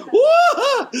today. It's like,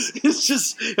 woo! It's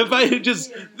just, if I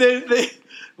just,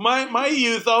 my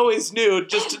youth always knew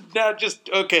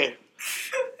okay,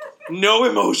 no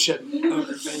emotion.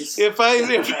 If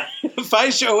I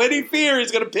show any fear,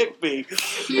 he's going to pick me.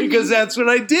 Because that's what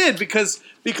I did. Because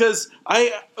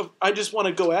I just want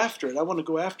to go after it. I want to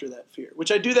go after that fear.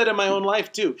 Which I do that in my own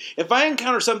life too. If I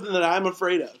encounter something that I'm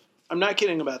afraid of, I'm not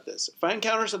kidding about this. If I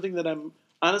encounter something that I'm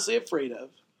honestly afraid of,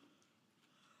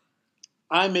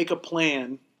 I make a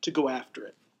plan to go after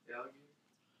it.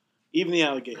 Even the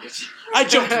alligators. I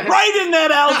jumped right in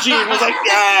that algae and was like,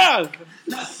 yeah!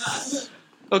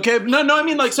 Okay, no, I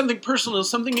mean like something personal,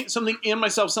 something in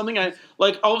myself, something I,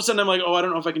 like all of a sudden I'm like, oh, I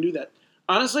don't know if I can do that.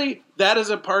 Honestly, that is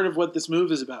a part of what this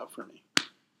move is about for me.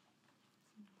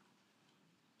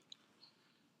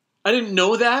 I didn't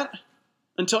know that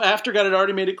until after God had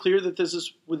already made it clear that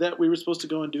that we were supposed to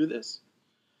go and do this.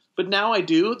 But now I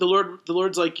do. The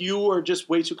Lord's like, you are just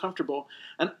way too comfortable,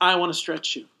 and I want to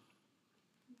stretch you.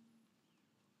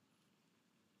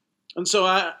 And so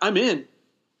I'm in.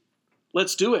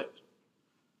 Let's do it.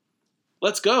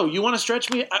 Let's go. You want to stretch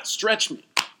me? Stretch me.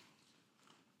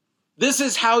 This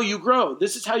is how you grow.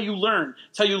 This is how you learn.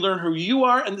 It's how you learn who you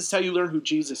are, and this is how you learn who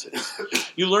Jesus is.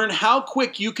 You learn how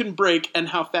quick you can break and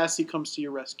how fast he comes to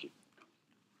your rescue.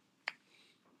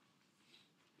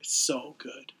 It's so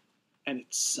good. And it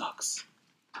sucks.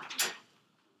 It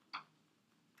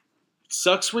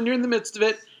sucks when you're in the midst of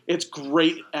it. It's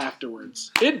great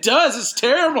afterwards. It does. It's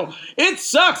terrible. It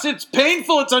sucks. It's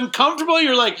painful. It's uncomfortable.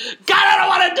 You're like, God, I don't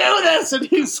want to do this. And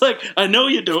he's like, I know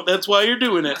you don't. That's why you're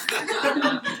doing it.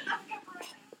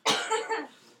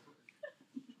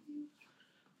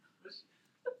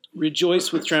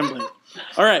 Rejoice with trembling.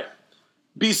 All right.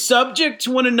 Be subject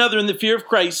to one another in the fear of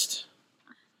Christ.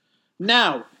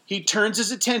 Now, he turns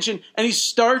his attention and he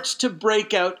starts to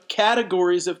break out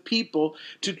categories of people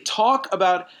to talk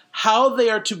about how they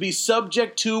are to be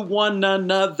subject to one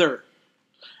another.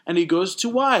 And he goes to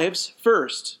wives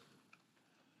first.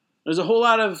 There's a whole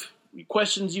lot of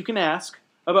questions you can ask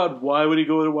about why would he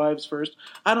go to wives first.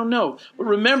 I don't know. But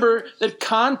remember that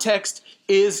context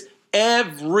is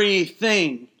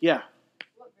everything. Yeah.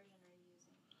 What version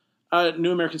are you using?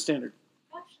 New American Standard.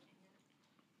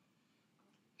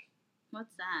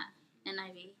 What's that?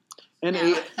 NIV?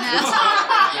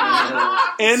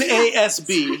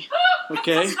 NASB.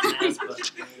 Okay?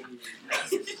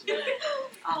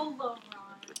 Oh, love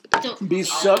Ron. Be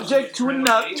subject to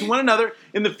one another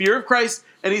in the fear of Christ.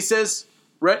 And he says,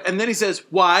 right, and then he says,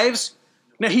 wives.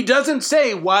 Now he doesn't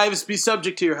say, wives, be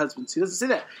subject to your husbands. He doesn't say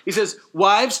that. He says,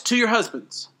 wives, to your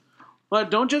husbands. Well,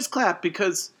 don't just clap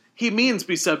because he means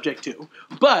be subject to.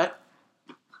 But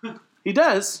he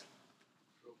does.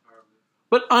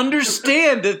 But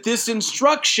understand that this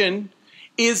instruction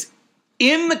is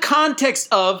in the context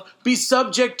of be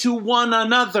subject to one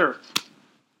another.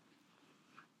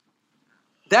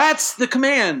 That's the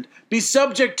command. Be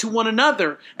subject to one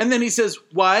another. And then he says,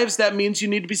 wives, that means you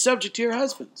need to be subject to your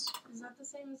husbands. Is that the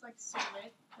same as like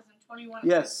submit? Because in 21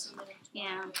 Yes. it says submitting to Yeah.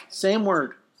 one another. Same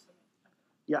word.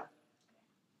 Yeah.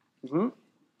 Mm-hmm.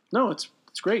 No, it's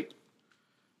great.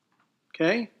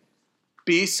 Okay?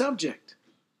 Be subject.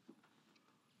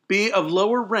 Be of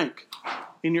lower rank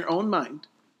in your own mind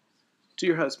to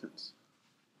your husbands.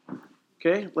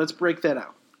 Okay? Let's break that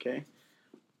out. Okay?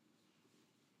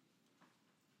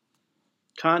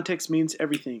 Context means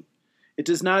everything. It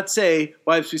does not say,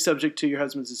 wives, be subject to your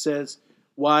husbands. It says,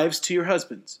 wives, to your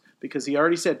husbands. Because he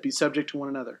already said, be subject to one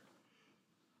another.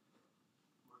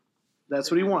 That's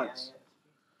what he wants.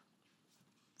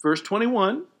 Verse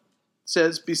 21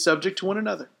 says, be subject to one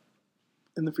another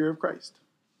in the fear of Christ.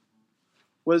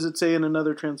 What does it say in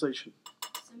another translation?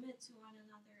 Submit to one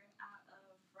another out of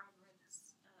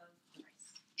reverence of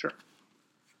Christ. Sure.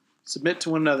 Submit to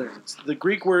one another. The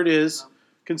Greek word is,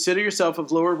 consider yourself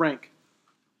of lower rank.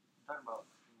 Talking about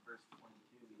in verse 22,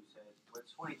 you said,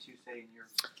 what's 22 say in your...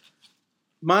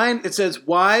 Mine, it says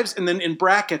wives, and then in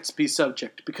brackets, be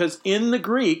subject. Because in the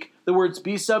Greek, the words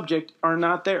be subject are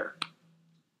not there.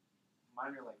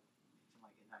 Mine are like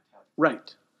in italics.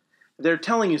 Right. They're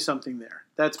telling you something there.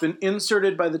 That's been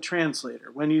inserted by the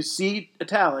translator. When you see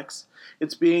italics,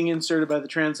 it's being inserted by the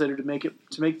translator to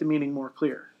make the meaning more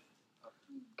clear.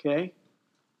 Okay?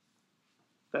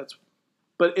 But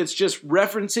it's just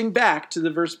referencing back to the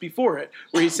verse before it,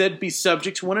 where he said, be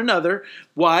subject to one another,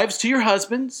 wives to your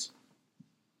husbands.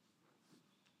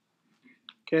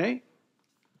 Okay?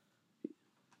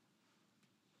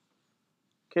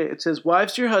 Okay, it says,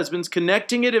 wives to your husbands,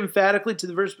 connecting it emphatically to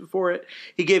the verse before it.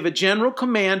 He gave a general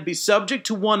command, be subject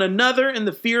to one another in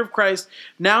the fear of Christ.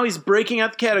 Now he's breaking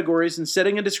out the categories and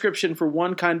setting a description for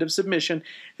one kind of submission.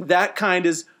 That kind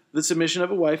is the submission of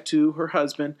a wife to her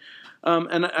husband.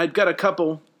 And I've got a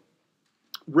couple.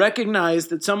 Recognize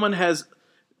that someone has,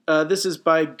 this is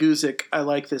by Guzik. I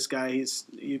like this guy.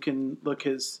 You can look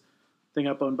his thing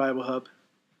up on Bible Hub.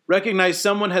 Recognize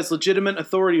someone has legitimate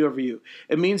authority over you.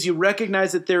 It means you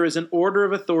recognize that there is an order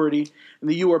of authority and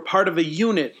that you are part of a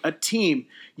unit, a team.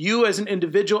 You as an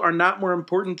individual are not more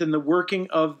important than the working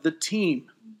of the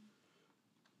team.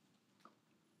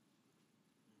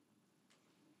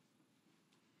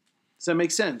 Does that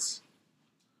make sense?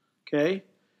 Okay.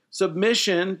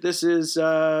 Submission, this is,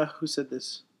 who said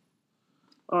this?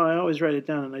 Oh, I always write it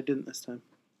down and I didn't this time.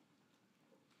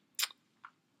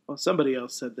 Well, somebody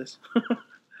else said this.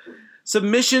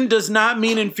 Submission does not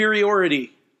mean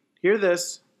inferiority. Hear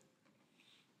this.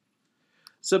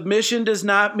 Submission does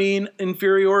not mean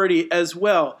inferiority as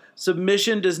well.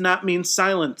 Submission does not mean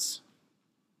silence.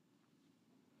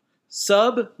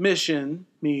 Submission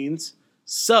means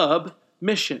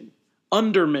submission,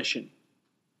 under mission.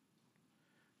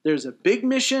 There's a big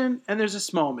mission and there's a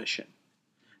small mission.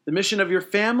 The mission of your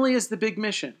family is the big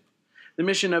mission. The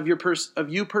mission of you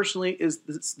personally is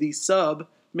the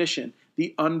sub-mission,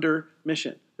 the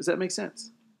under-mission. Does that make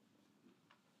sense?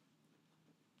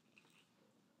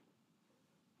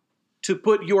 To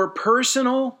put your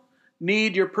personal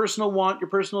need, your personal want, your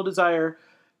personal desire,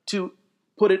 to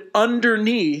put it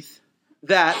underneath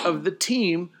that of the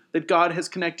team that God has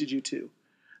connected you to.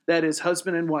 That is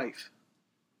husband and wife.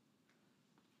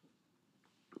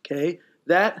 Okay?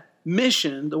 That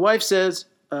mission, the wife says,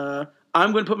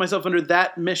 I'm going to put myself under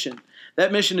that mission.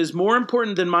 That mission is more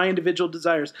important than my individual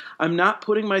desires. I'm not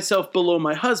putting myself below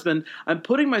my husband. I'm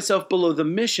putting myself below the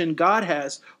mission God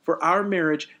has for our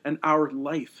marriage and our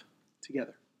life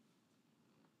together.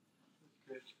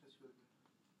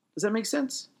 Does that make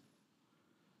sense?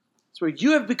 It's where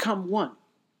you have become one.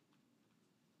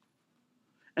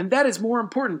 And that is more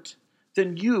important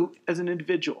than you as an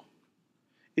individual.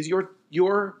 Is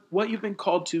your what you've been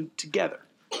called to together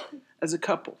as a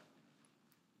couple.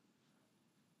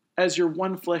 As your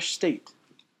one flesh state.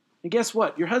 And guess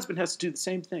what? Your husband has to do the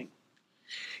same thing.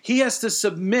 He has to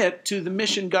submit to the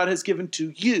mission God has given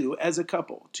to you as a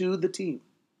couple, to the team.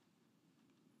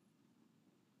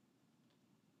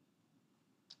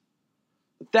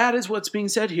 But that is what's being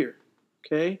said here.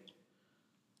 Okay?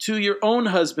 To your own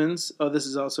husbands, oh, this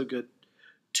is also good.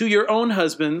 To your own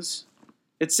husbands,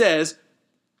 it says,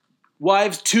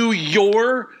 Wives, to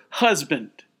your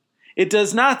husband. It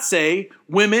does not say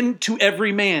women to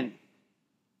every man.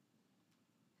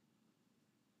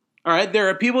 All right, there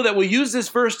are people that will use this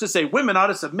verse to say women ought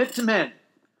to submit to men.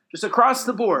 Just across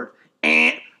the board.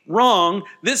 Wrong.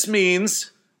 This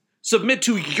means submit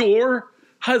to your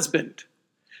husband,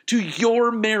 to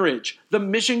your marriage. The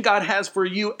mission God has for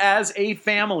you as a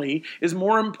family is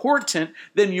more important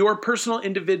than your personal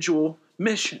individual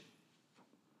mission.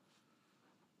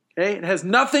 Okay? It has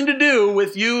nothing to do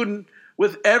with you,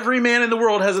 with every man in the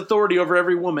world has authority over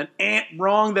every woman.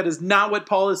 Wrong. That is not what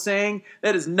Paul is saying.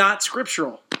 That is not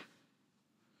scriptural.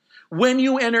 When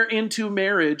you enter into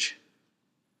marriage,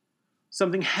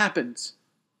 something happens.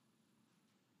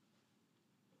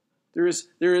 There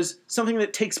is something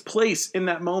that takes place in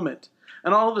that moment.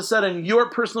 And all of a sudden, your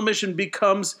personal mission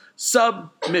becomes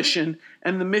submission,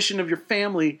 and the mission of your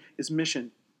family is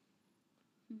mission.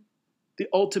 The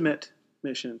ultimate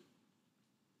mission.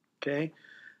 Okay?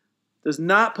 Does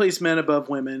not place men above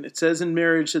women. It says in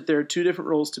marriage that there are two different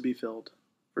roles to be filled.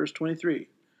 Verse 23.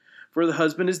 For the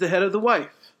husband is the head of the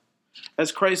wife,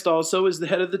 as Christ also is the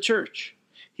head of the church,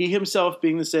 he himself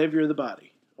being the Savior of the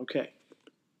body. Okay.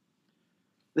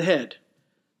 The head.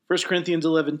 1 Corinthians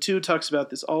 11:2 talks about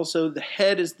this also. The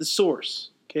head is the source.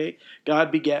 Okay?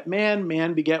 God begat man,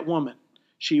 man begat woman.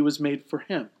 She was made for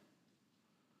him.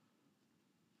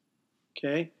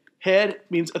 Okay? Head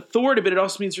means authority, but it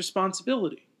also means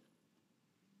responsibility.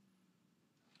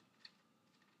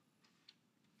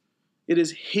 It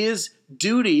is his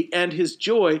duty and his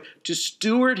joy to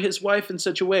steward his wife in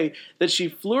such a way that she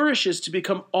flourishes to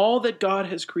become all that God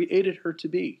has created her to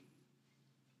be.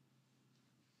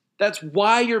 That's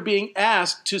why you're being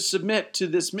asked to submit to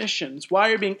this mission. It's why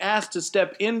you're being asked to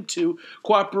step into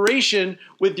cooperation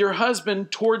with your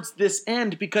husband towards this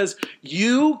end, because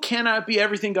you cannot be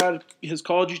everything God has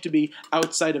called you to be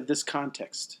outside of this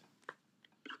context.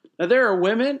 Now, there are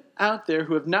women out there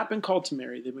who have not been called to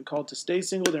marry. They've been called to stay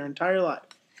single their entire life.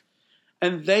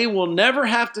 And they will never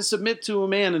have to submit to a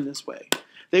man in this way.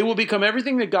 They will become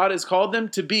everything that God has called them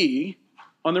to be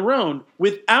on their own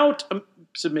without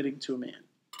submitting to a man.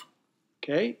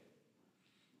 Okay?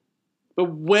 But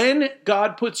when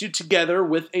God puts you together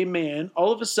with a man,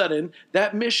 all of a sudden,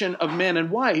 that mission of man and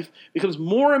wife becomes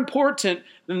more important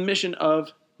than the mission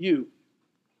of you.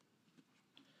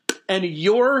 And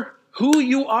who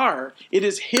you are, it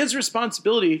is his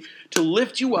responsibility to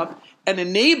lift you up and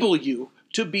enable you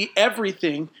to be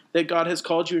everything that God has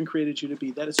called you and created you to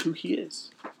be. That is who he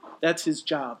is. That's his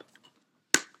job.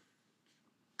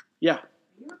 Yeah.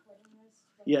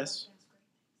 Yes.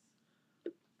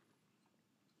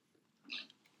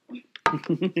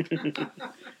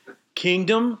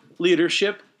 Kingdom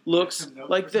leadership looks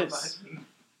like this.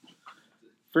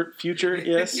 For future,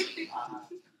 yes.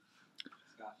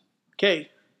 Okay,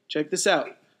 check this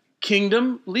out.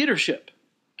 Kingdom leadership.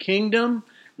 Kingdom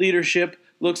leadership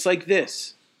looks like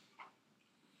this.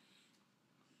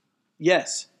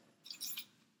 Yes.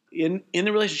 In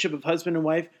the relationship of husband and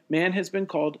wife, man has been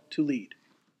called to lead.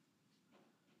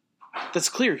 That's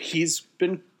clear. He's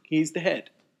the head.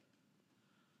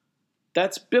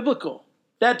 That's biblical.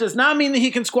 That does not mean that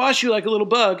he can squash you like a little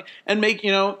bug and make,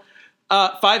 5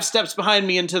 steps behind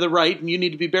me and to the right, and you need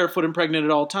to be barefoot and pregnant at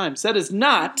all times. That is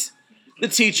not the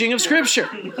teaching of Scripture.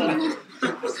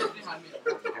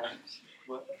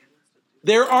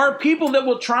 There are people that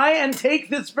will try and take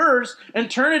this verse and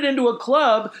turn it into a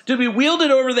club to be wielded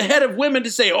over the head of women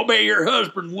to say, obey your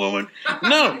husband, woman.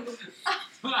 No.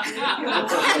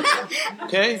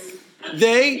 Okay?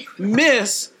 They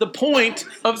miss the point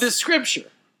of this scripture.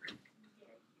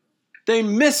 They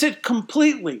miss it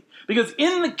completely. Because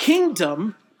in the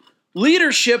kingdom,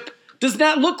 leadership does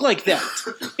not look like that.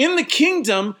 In the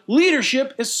kingdom,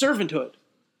 leadership is servanthood.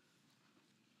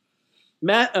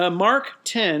 Mark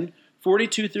 10,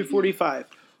 42 through 45.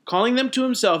 Calling them to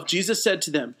himself, Jesus said to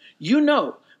them, you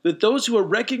know that those who are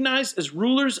recognized as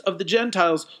rulers of the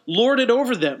Gentiles lord it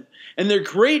over them, and their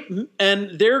great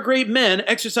men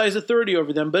exercise authority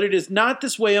over them, but it is not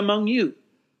this way among you.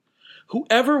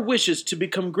 Whoever wishes to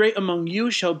become great among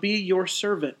you shall be your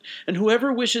servant, and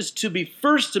whoever wishes to be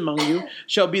first among you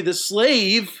shall be the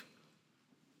slave,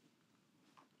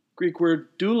 Greek word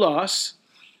doulos,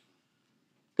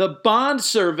 the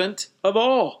bondservant of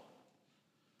all.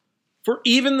 For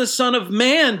even the Son of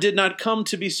Man did not come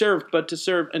to be served, but to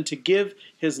serve and to give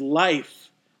his life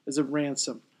as a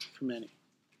ransom for many.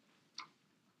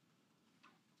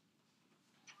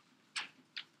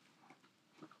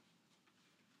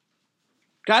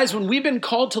 Guys, when we've been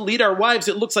called to lead our wives,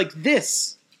 it looks like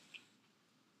this.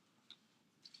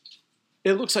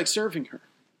 It looks like serving her.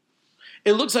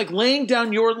 It looks like laying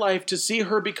down your life to see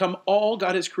her become all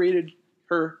God has created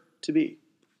her to be.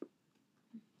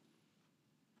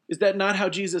 Is that not how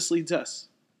Jesus leads us?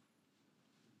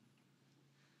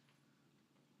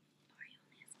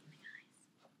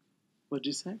 What'd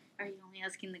you say? Are you only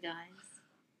asking the guys?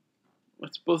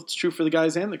 It's both true for the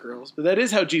guys and the girls, but that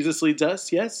is how Jesus leads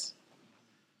us, yes?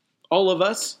 All of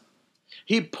us.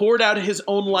 He poured out his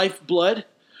own lifeblood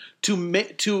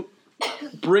to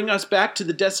bring us back to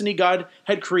the destiny God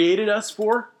had created us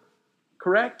for,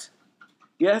 correct?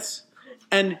 Yes?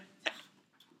 And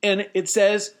it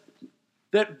says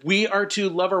that we are to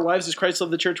love our wives as Christ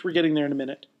loved the church. We're getting there in a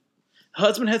minute. The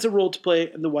husband has a role to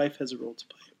play and the wife has a role to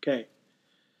play. Okay.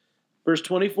 Verse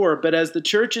 24, but as the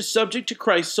church is subject to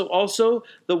Christ, so also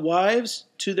the wives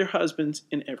to their husbands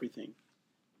in everything.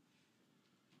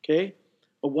 Okay?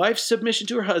 A wife's submission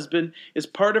to her husband is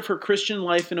part of her Christian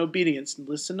life and obedience. And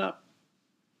listen up.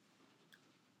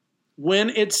 When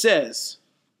it says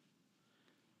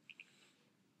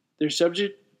they're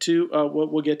subject to,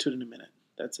 we'll get to it in a minute.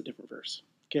 That's a different verse.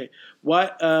 Okay.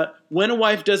 When a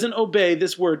wife doesn't obey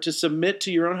this word to submit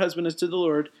to your own husband as to the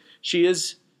Lord, she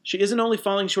isn't only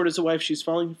falling short as a wife, she's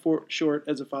falling short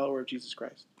as a follower of Jesus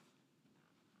Christ.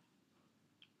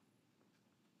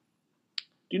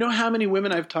 Do you know how many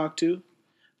women I've talked to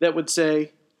that would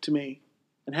say to me,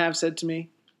 and have said to me,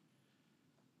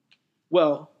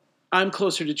 well, I'm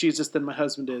closer to Jesus than my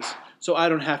husband is, so I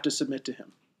don't have to submit to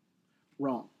him.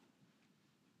 Wrong.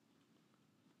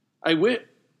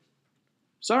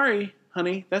 Sorry,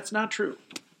 honey, that's not true.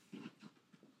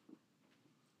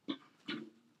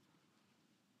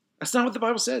 That's not what the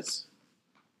Bible says.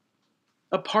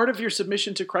 A part of your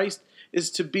submission to Christ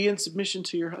is to be in submission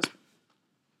to your husband,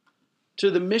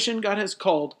 to the mission God has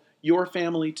called your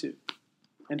family to.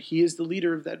 And he is the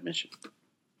leader of that mission.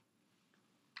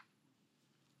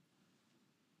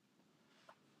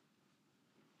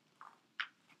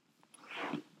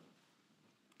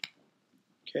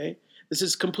 Okay? This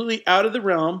is completely out of the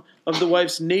realm of the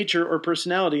wife's nature or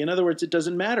personality. In other words, it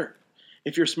doesn't matter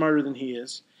if you're smarter than he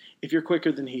is, if you're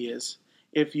quicker than he is,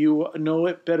 if you know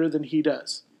it better than he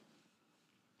does.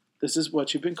 This is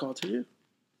what you've been called to do.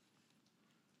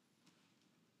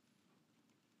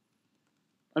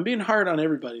 I'm being hard on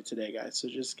everybody today, guys, so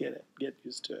just get it. Get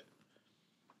used to it.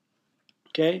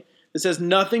 Okay? This has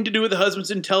nothing to do with the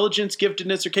husband's intelligence,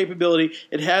 giftedness, or capability.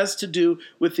 It has to do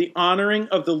with the honoring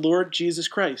of the Lord Jesus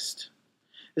Christ.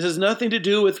 This has nothing to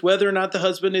do with whether or not the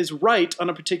husband is right on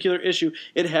a particular issue.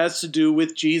 It has to do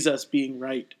with Jesus being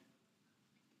right.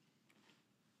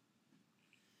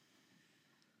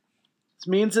 This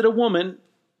means that a woman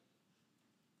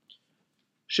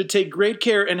should take great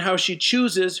care in how she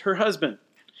chooses her husband.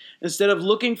 Instead of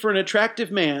looking for an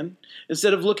attractive man,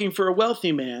 instead of looking for a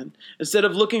wealthy man, instead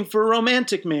of looking for a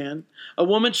romantic man, a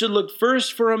woman should look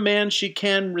first for a man she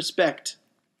can respect.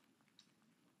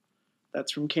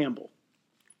 That's from Campbell.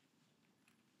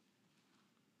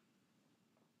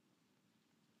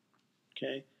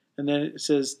 Okay, and then it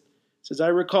says, I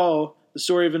recall the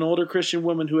story of an older Christian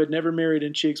woman who had never married,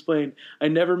 and she explained, I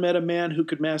never met a man who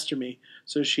could master me,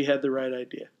 so she had the right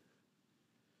idea.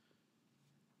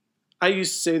 I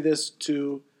used to say this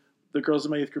to the girls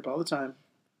in my youth group all the time.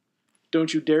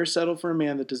 Don't you dare settle for a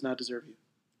man that does not deserve you.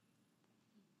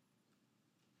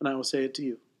 And I will say it to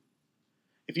you.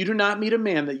 If you do not meet a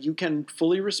man that you can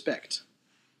fully respect,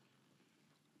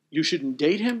 you shouldn't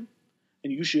date him,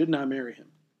 and you should not marry him.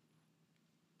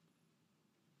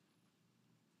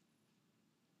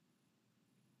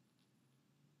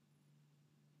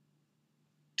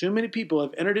 Too many people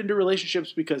have entered into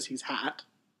relationships because he's hot,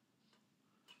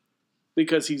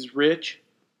 because he's rich,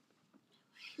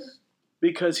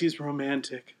 because he's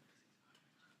romantic.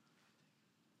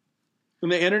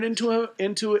 And they entered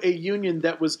into a union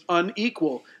that was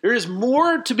unequal. There is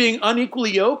more to being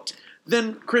unequally yoked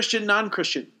than Christian,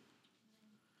 non-Christian.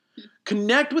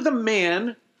 Connect with a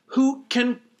man who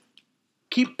can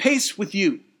keep pace with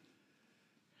you,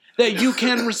 that you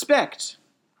can respect.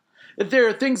 If there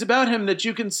are things about him that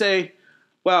you can say,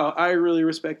 wow, I really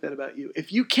respect that about you.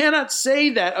 If you cannot say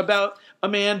that about a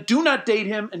man, do not date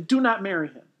him and do not marry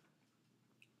him.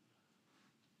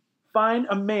 Find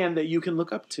a man that you can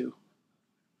look up to.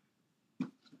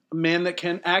 A man that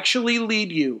can actually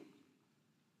lead you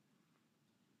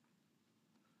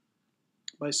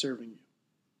by serving you.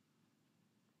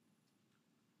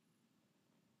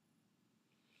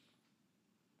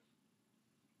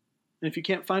 And if you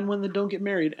can't find one, then don't get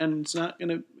married, and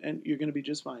you're gonna be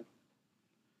just fine.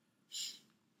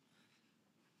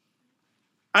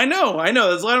 I know.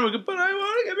 There's a lot of them, but I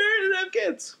want to get married and have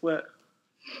kids. What?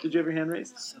 Did you have your hand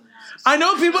raised? I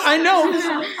know people. I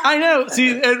know.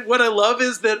 See, and what I love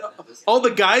is that all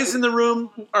the guys in the room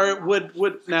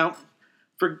would now.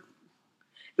 For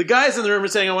the guys in the room are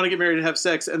saying, "I want to get married and have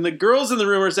sex," and the girls in the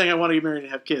room are saying, "I want to get married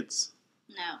and have kids."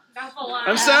 No. That's a lie.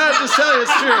 I'm sorry, just tell you,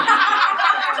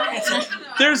 it's true.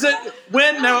 There's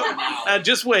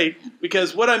just wait,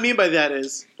 because what I mean by that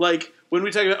is, like, when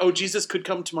we talk about, Jesus could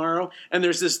come tomorrow, and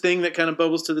there's this thing that kind of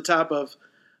bubbles to the top of,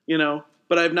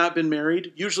 but I've not been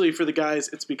married. Usually for the guys,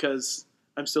 it's because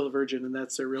I'm still a virgin, and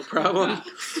that's their real problem,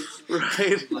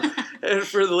 right? And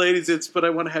for the ladies, it's, but I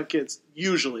want to have kids.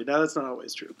 Usually. Now, that's not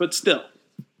always true, but still.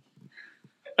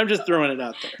 I'm just throwing it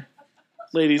out there.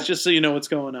 Ladies, just so you know what's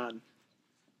going on.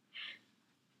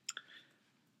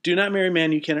 Do not marry a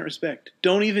man you cannot respect.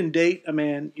 Don't even date a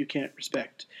man you can't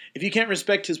respect. If you can't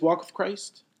respect his walk with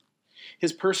Christ,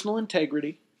 his personal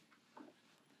integrity,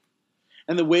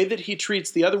 and the way that he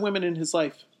treats the other women in his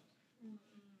life,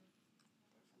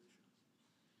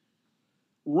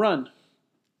 run.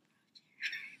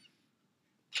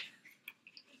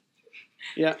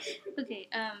 Yeah. Okay,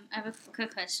 I have a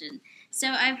quick question. So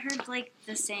I've heard, like,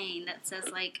 the saying that says,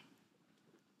 like,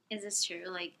 is this true?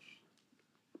 Like,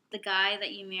 the guy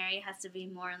that you marry has to be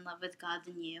more in love with God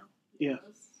than you? Yeah.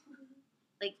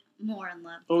 Like, more in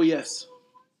love? Oh, yes.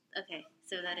 Okay,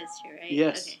 so that is true, right?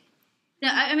 Yes. Okay. No,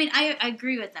 I mean, I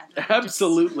agree with that. Though.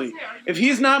 Absolutely. If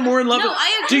he's not more in love No, with...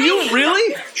 I Do agree. you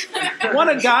really want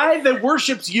a guy that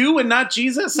worships you and not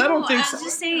Jesus? I don't think I so. was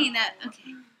just saying that,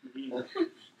 okay.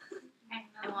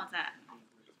 I want that.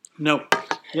 No.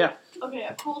 Yeah. Okay,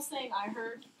 a cool saying I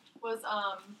heard was,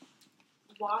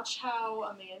 watch how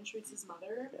a man treats his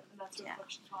mother, and that's a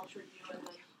reflection of how I'll treat you, and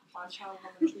then watch how a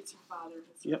woman treats her father, and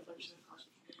it's a reflection of how she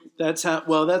treats his That's how.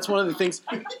 Well, that's one of the things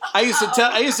I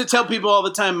used to tell people all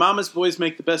the time. Mama's boys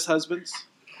make the best husbands.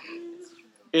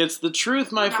 It's the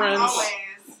truth, my friends. Always.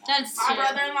 That's My true.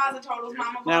 brother-in-law's a total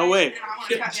mama boy. Now wait. And I want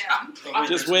to cut down.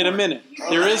 Just wait a minute.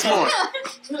 There is more.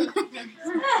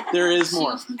 There is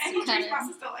more. And he treats my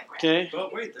sister like crap. Okay.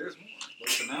 But wait, there's more.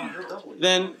 So now you're doubling.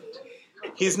 Then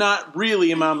he's not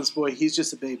really a mama's boy. He's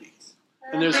just a baby.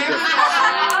 And there's a difference.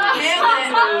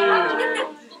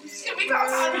 Can we talk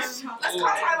about this? Let's call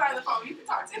Tyler on the phone. You can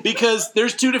talk to him. Because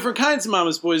there's two different kinds of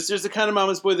mama's boys. There's the kind of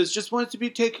mama's boy that just wants to be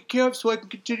taken care of so I can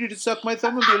continue to suck my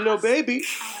thumb and be a little baby.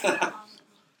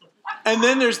 And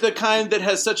then there's the kind that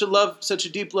has such a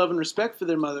deep love and respect for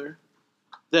their mother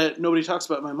that nobody talks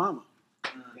about my mama.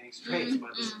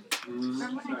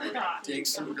 Take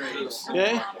some grapes.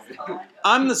 Okay?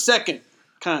 I'm the second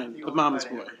kind of mama's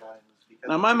boy.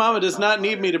 Now, my mama does not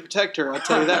need me to protect her. I'll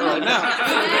tell you that right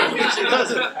now. She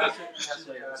doesn't.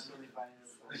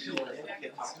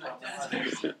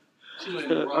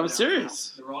 I'm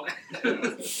serious.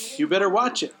 You better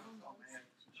watch it.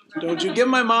 Don't you give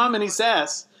my mom any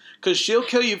sass, because she'll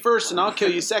kill you first and I'll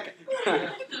kill you second.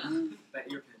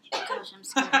 Gosh, I'm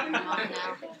scared of my mom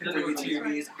now.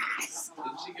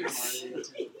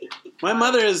 My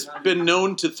mother has been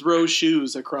known to throw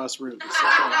shoes across rooms.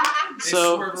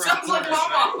 So Sounds like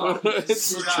mama.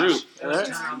 it's the truth. All right?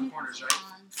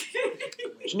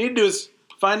 What you need to do is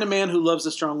find a man who loves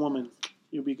a strong woman.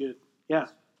 You'll be good. Yeah.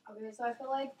 Okay, so I feel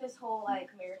like this whole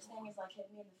marriage thing is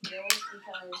hitting me in the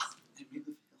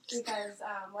feels because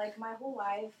like my whole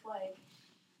life, like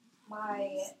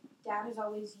my dad has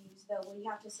always used well, you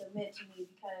have to submit to me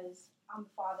because I'm the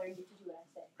father and you have to do what I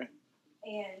say. Right.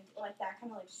 And that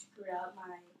kind of screwed up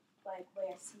my way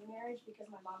I see marriage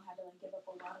because my mom had to give up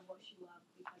a lot of what she loved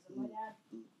because of my dad.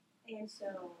 And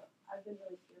so I've been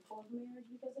really fearful of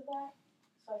marriage because of that.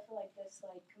 So I feel like this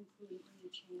completely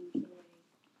changed the way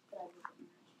that I look at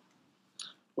marriage.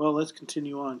 Well, let's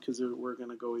continue on because we're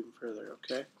going to go even further,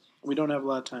 okay? We don't have a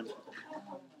lot of time.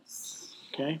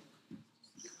 Okay?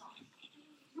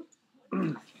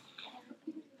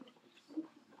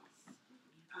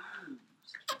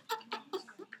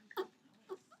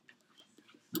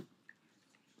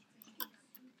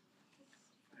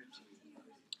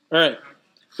 All right,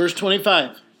 verse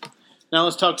 25. Now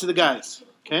let's talk to the guys,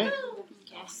 okay?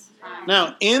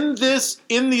 Now, in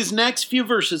these next few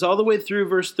verses, all the way through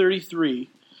verse 33,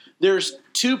 there's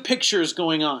two pictures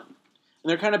going on. And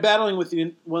they're kind of battling with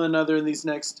one another in these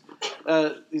next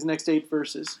 8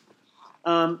 verses.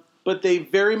 But they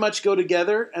very much go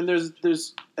together, and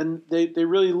they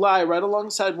really lie right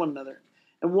alongside one another.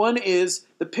 And one is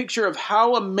the picture of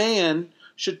how a man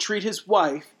should treat his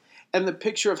wife, and the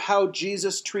picture of how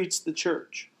Jesus treats the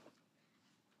church.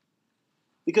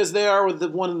 Because they are the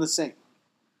one and the same.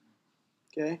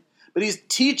 Okay? But he's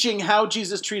teaching how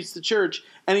Jesus treats the church,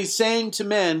 and he's saying to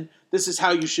men, this is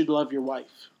how you should love your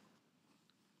wife.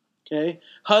 Okay?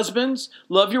 Husbands,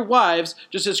 love your wives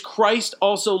just as Christ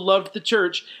also loved the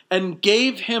church and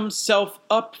gave himself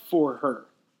up for her,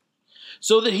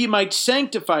 so that he might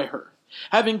sanctify her,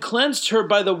 having cleansed her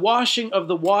by the washing of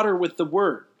the water with the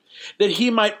word, that he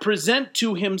might present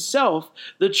to himself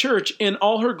the church in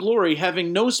all her glory,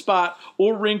 having no spot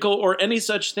or wrinkle or any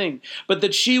such thing, but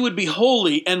that she would be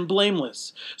holy and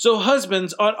blameless. So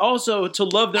husbands ought also to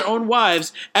love their own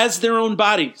wives as their own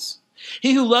bodies.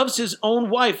 He who loves his own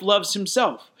wife loves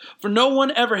himself. For no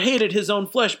one ever hated his own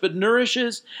flesh, but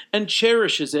nourishes and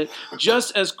cherishes it,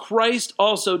 just as Christ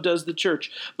also does the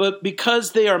church, but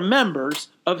because they are members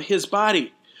of his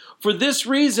body. For this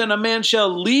reason a man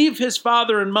shall leave his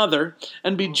father and mother,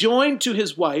 and be joined to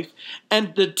his wife,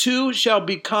 and the two shall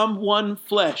become one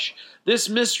flesh. This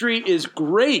mystery is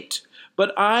great,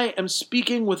 but I am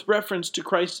speaking with reference to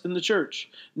Christ and the church.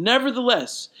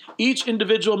 Nevertheless, each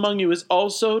individual among you is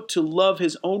also to love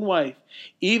his own wife,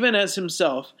 even as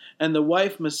himself, and the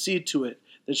wife must see to it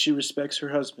that she respects her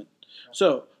husband.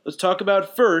 So, let's talk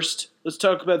about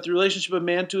the relationship of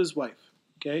man to his wife.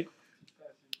 Okay?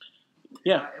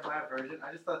 Yeah. In my version,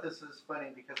 I just thought this was funny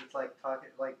because it's like talking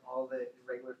like all the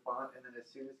regular font, and then as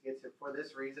soon as it gets to for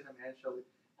this reason, a man shall,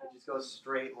 it just goes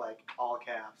straight like all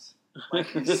caps, like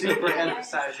super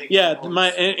emphasizing. Yeah,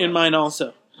 in mine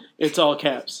also, it's all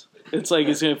caps. It's like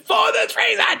it's going for this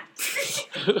reason.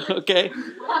 Okay,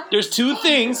 there's two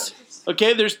things.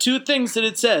 Okay, there's two things that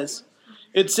it says.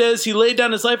 It says he laid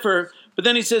down his life for her, but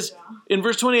then he says in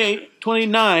verse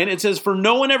 29, it says, "For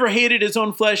no one ever hated his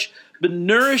own flesh, but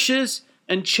nourishes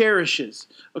and cherishes."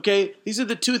 Okay, these are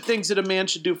the two things that a man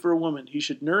should do for a woman. He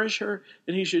should nourish her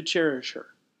and he should cherish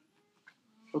her.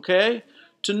 Okay?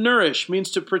 To nourish means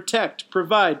to protect,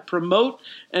 provide, promote,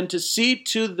 and to see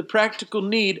to the practical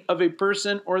need of a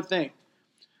person or thing.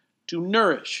 To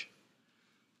nourish,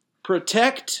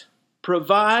 protect,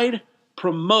 provide,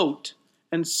 promote,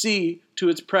 and see to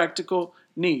its practical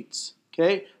needs.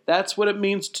 Okay? That's what it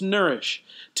means to nourish.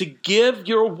 To give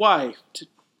your wife,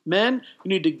 men, you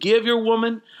need to give your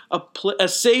woman a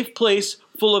safe place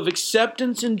full of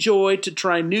acceptance and joy to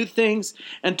try new things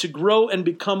and to grow and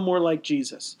become more like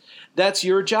Jesus. That's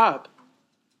your job.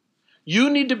 You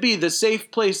need to be the safe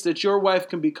place that your wife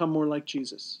can become more like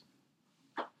Jesus.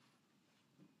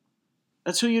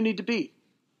 That's who you need to be.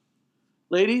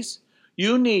 Ladies,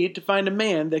 you need to find a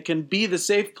man that can be the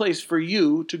safe place for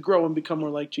you to grow and become more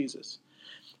like Jesus.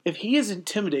 If he is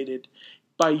intimidated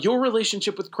by your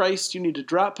relationship with Christ, you need to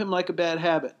drop him like a bad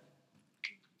habit.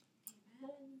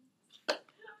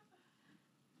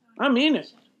 I mean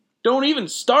it. Don't even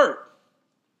start.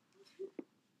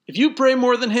 If you pray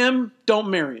more than him, don't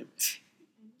marry him.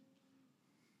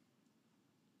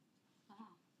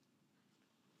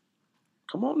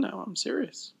 Come on now, I'm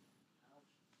serious.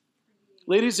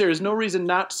 Ladies, there is no reason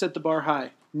not to set the bar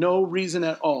high. No reason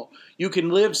at all. You can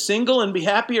live single and be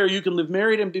happy, or you can live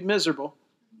married and be miserable.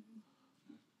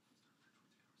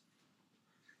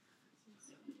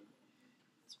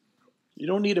 You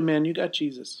don't need a man, you got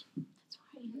Jesus.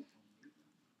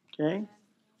 Okay?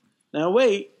 Now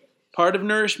wait, part of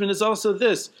nourishment is also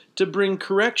this, to bring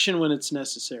correction when it's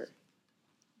necessary.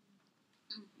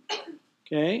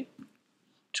 Okay?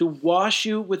 To wash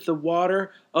you with the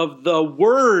water of the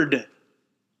word,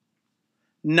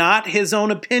 not his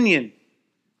own opinion.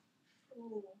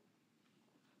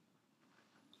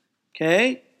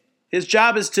 Okay? His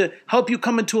job is to help you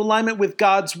come into alignment with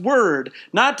God's word,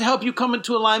 not to help you come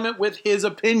into alignment with his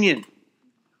opinion.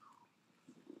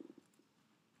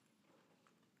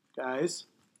 Guys,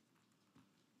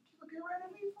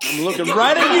 I'm looking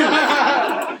right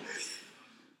at you.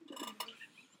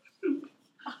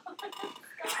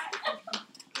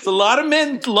 So a lot of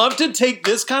men love to take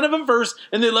this kind of a verse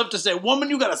and they love to say, woman,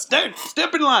 you got to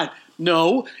step in line.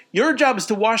 No, your job is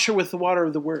to wash her with the water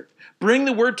of the word. Bring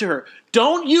the word to her.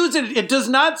 Don't use it. It does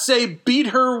not say beat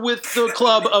her with the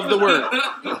club of the word.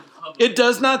 It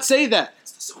does not say that.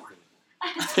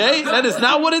 Okay? That is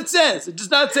not what it says. It does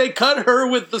not say cut her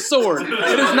with the sword.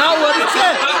 It is not what it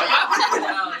says.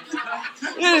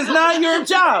 It is not your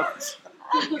job.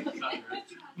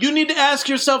 You need to ask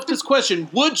yourself this question.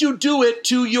 Would you do it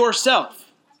to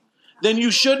yourself? Then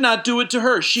you should not do it to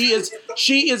her. She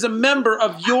is a member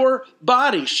of your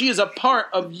body. She is a part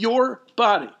of your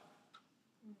body.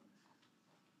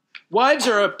 Wives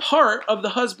are a part of the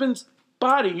husband's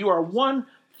body. You are one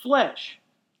flesh.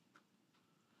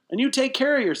 And you take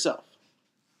care of yourself.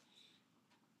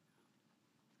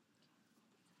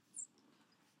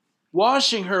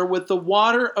 Washing her with the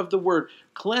water of the word.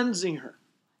 Cleansing her.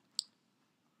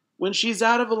 When she's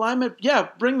out of alignment, yeah,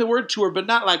 bring the word to her, but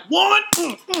not like,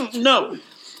 woman, no.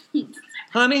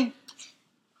 Honey,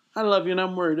 I love you and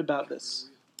I'm worried about this.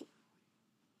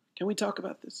 Can we talk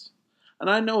about this? And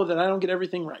I know that I don't get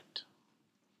everything right.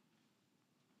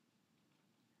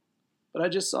 But I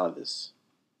just saw this.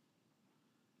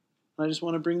 And I just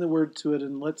want to bring the word to it,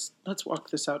 and let's walk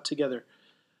this out together.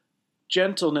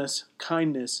 Gentleness,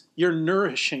 kindness, you're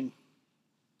nourishing.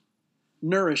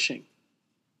 Nourishing.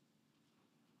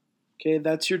 Okay,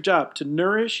 that's your job, to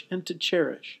nourish and to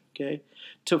cherish. Okay,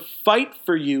 to fight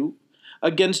for you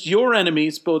against your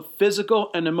enemies, both physical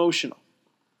and emotional.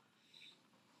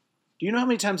 Do you know how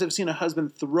many times I've seen a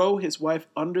husband throw his wife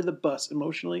under the bus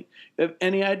emotionally? You have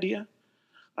any idea?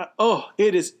 I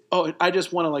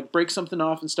just want to like break something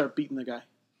off and start beating the guy.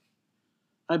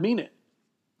 I mean it.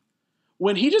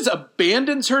 When he just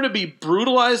abandons her to be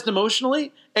brutalized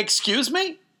emotionally, excuse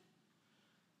me?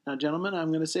 Now, gentlemen, I'm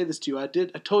going to say this to you. I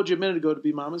told you a minute ago to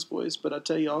be mama's boys, but I'll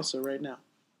tell you also right now.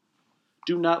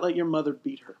 Do not let your mother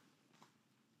beat her.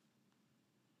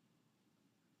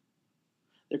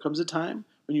 There comes a time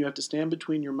when you have to stand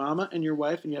between your mama and your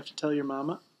wife, and you have to tell your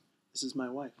mama, this is my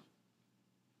wife.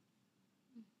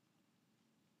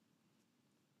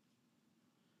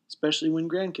 Especially when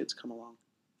grandkids come along.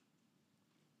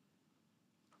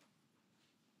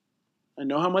 I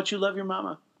know how much you love your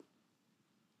mama.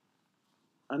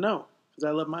 I know, because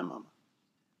I love my mama.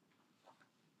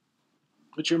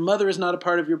 But your mother is not a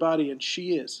part of your body, and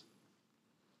she is.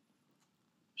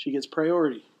 She gets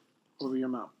priority over your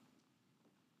mom.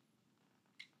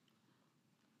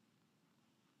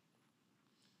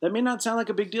 That may not sound like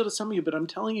a big deal to some of you, but I'm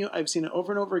telling you, I've seen it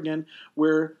over and over again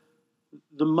where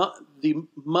the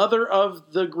mother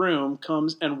of the groom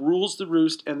comes and rules the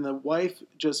roost, and the wife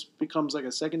just becomes like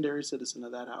a secondary citizen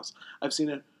of that house. I've seen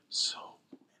it so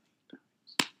many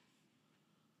times.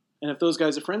 And if those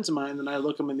guys are friends of mine, then I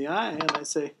look them in the eye and I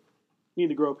say, you need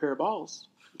to grow a pair of balls.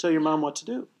 Tell your mom what to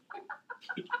do.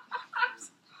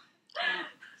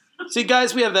 See,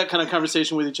 guys, we have that kind of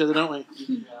conversation with each other, don't we?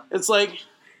 Yeah. It's like,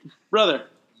 brother,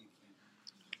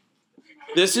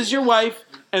 this is your wife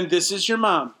and this is your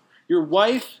mom. Your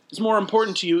wife is more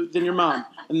important to you than your mom,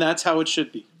 and that's how it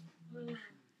should be.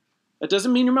 That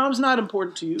doesn't mean your mom's not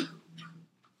important to you,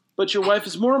 but your wife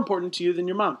is more important to you than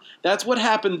your mom. That's what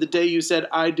happened the day you said,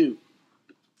 I do.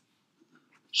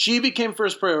 She became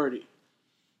first priority.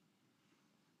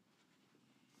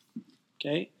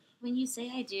 Okay? When you say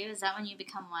I do, is that when you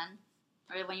become one?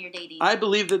 Or when you're dating? I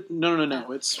believe that,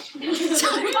 no. It's,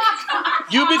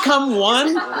 you become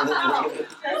one.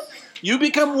 You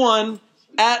become one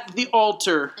at the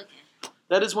altar. Okay.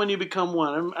 That is when you become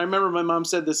one. I remember my mom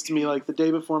said this to me like the day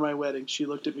before my wedding. She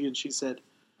looked at me and she said,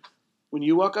 when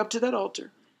you walk up to that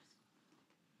altar,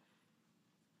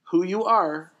 who you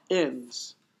are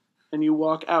ends, and you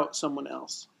walk out someone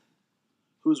else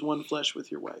who's one flesh with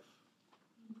your wife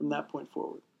from that point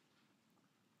forward.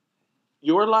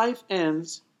 Your life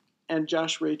ends, and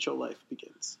Josh Rachel life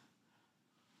begins.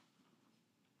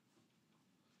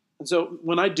 And so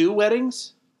when I do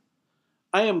weddings,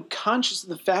 I am conscious of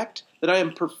the fact that I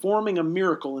am performing a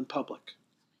miracle in public.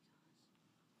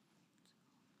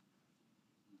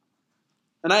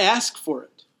 And I ask for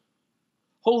it.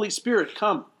 Holy Spirit,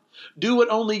 come. Do what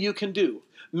only you can do.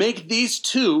 Make these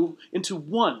two into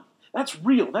one. That's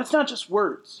real. That's not just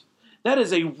words. That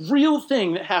is a real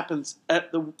thing that happens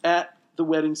at the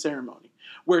wedding ceremony,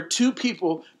 where two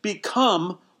people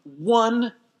become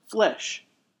one flesh.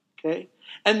 Okay?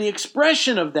 And the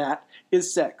expression of that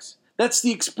is sex. That's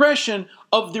the expression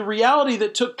of the reality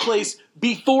that took place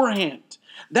beforehand.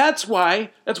 That's one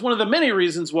of the many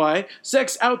reasons why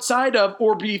sex outside of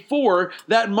or before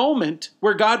that moment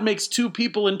where God makes two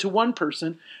people into one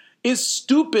person is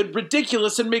stupid,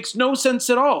 ridiculous, and makes no sense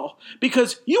at all.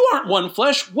 Because you aren't one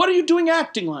flesh. What are you doing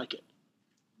acting like it?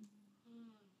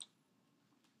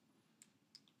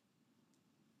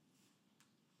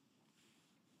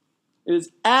 It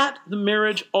is at the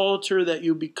marriage altar that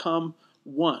you become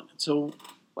one. So,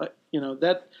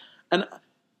 and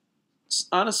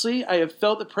honestly, I have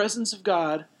felt the presence of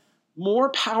God more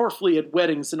powerfully at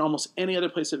weddings than almost any other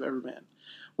place I've ever been.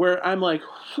 Where I'm like,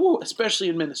 whew, especially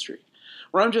in ministry,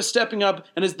 where I'm just stepping up,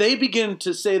 and as they begin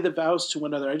to say the vows to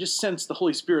one another, I just sense the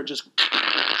Holy Spirit just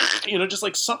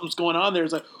like something's going on there.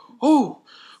 It's like, oh,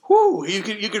 whoo, you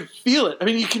can feel it. I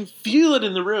mean, you can feel it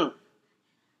in the room.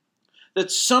 That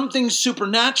something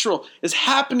supernatural is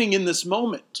happening in this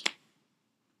moment.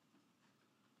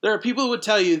 There are people who would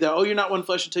tell you that, you're not one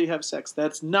flesh until you have sex.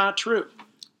 That's not true.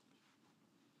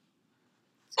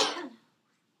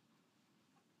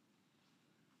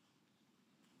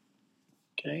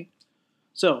 Okay?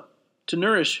 So, to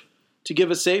nourish, to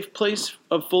give a safe place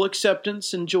of full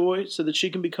acceptance and joy so that she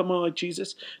can become more like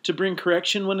Jesus, to bring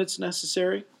correction when it's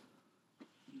necessary,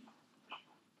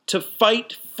 to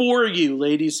fight for you,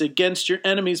 ladies, against your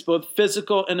enemies, both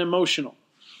physical and emotional,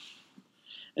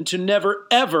 and to never,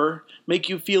 ever make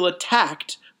you feel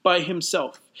attacked by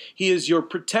himself. He is your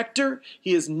protector.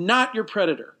 He is not your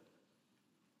predator.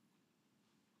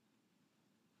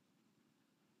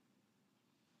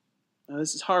 Now,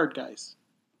 this is hard, guys.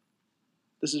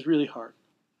 This is really hard.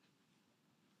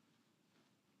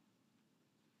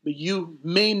 But you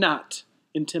may not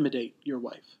intimidate your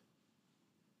wife.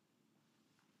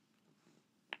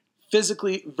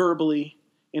 Physically, verbally,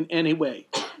 in any way.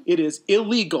 It is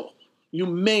illegal. You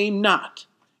may not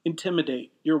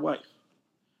intimidate your wife.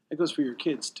 That goes for your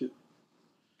kids, too.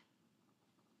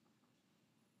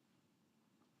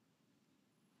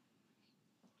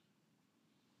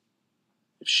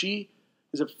 If she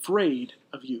is afraid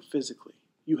of you physically,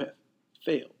 you have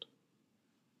failed.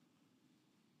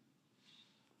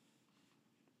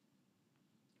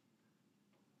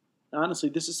 Now, honestly,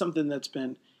 this is something that's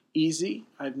been easy.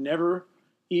 I've never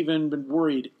even been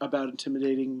worried about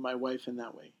intimidating my wife in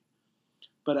that way.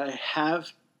 But I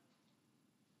have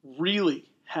really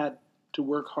had to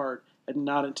work hard at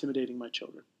not intimidating my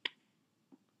children.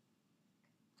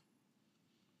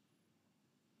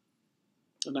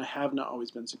 And I have not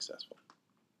always been successful.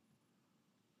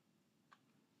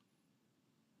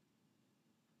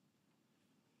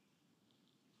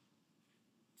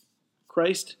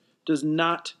 Christ does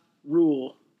not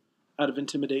rule out of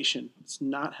intimidation. It's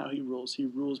not how he rules. He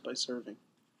rules by serving.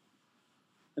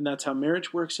 And that's how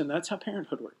marriage works, and that's how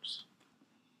parenthood works.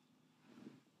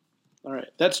 All right,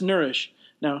 that's nourish.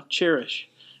 Now, cherish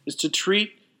is to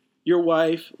treat your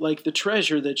wife like the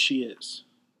treasure that she is.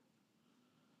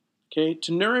 Okay,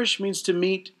 to nourish means to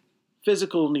meet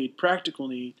physical need, practical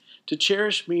need. To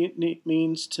cherish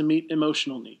means to meet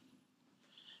emotional need.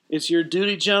 It's your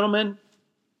duty, gentlemen,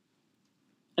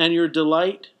 and your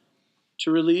delight to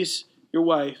release your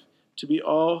wife to be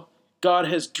all God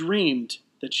has dreamed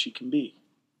that she can be.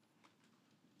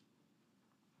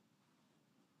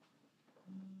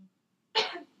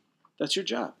 That's your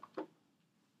job.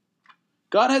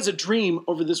 God has a dream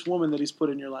over this woman that he's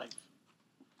put in your life.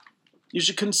 You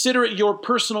should consider it your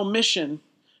personal mission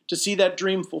to see that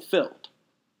dream fulfilled.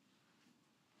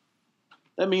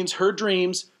 That means her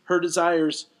dreams, her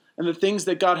desires, and the things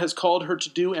that God has called her to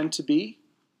do and to be,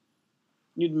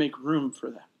 you need to make room for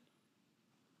that.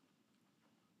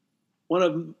 One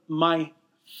of my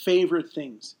favorite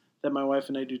things that my wife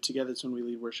and I do together is when we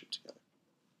lead worship together.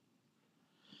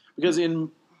 Because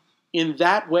in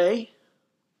that way,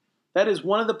 that is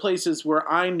one of the places where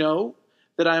I know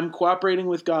that I am cooperating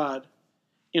with God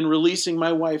in releasing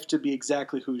my wife to be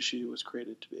exactly who she was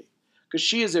created to be. Because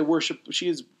she is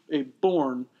a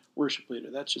born worship leader.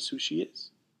 That's just who she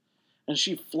is. And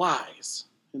she flies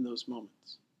in those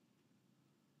moments.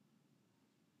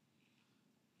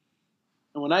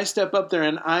 And when I step up there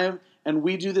and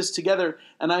we do this together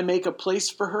and I make a place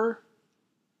for her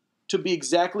to be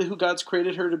exactly who God's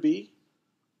created her to be,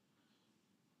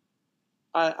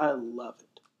 I love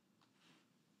it.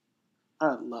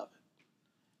 I love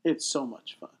it. It's so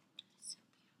much fun.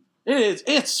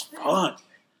 It's fun.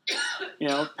 You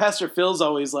know, Pastor Phil's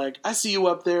always like, I see you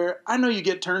up there. I know you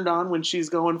get turned on when she's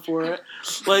going for it.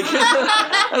 Like,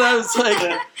 and I was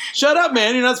like, shut up,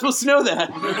 man. You're not supposed to know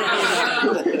that.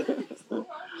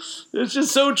 It's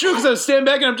just so true because I stand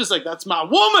back and I'm just like, that's my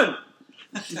woman.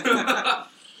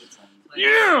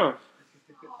 Yeah.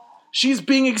 She's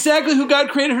being exactly who God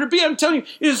created her to be. I'm telling you,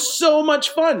 it is so much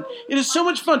fun. It is so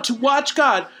much fun to watch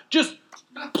God just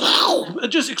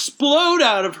explode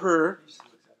out of her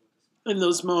in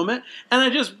those moments.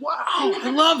 And wow, I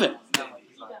love it.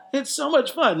 It's so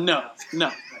much fun. No.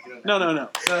 No,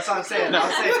 that's what I'm saying. No.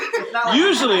 I'm saying it's not like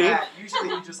Usually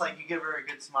you just like you give her a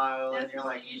good smile and you're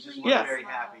like you just look very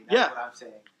happy. That's what I'm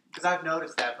saying. Because I've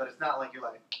noticed that, but it's not like you're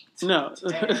like no.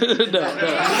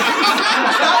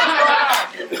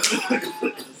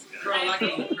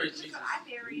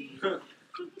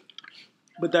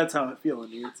 But that's how I feel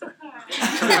on the inside.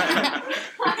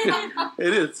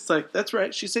 It is. It's like, that's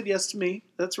right. She said yes to me.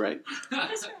 That's right.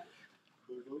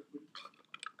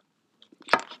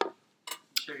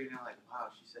 Sure, you're not like, wow,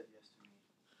 she said yes to me.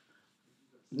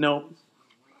 No.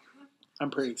 I'm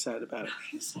pretty excited about it.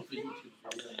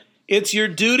 It's your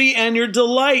duty and your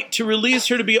delight to release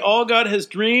her to be all God has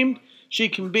dreamed she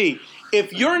can be.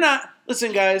 If you're not,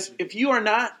 listen guys, if you are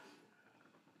not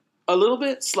a little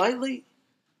bit, slightly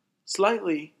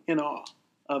in awe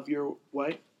of your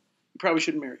wife, you probably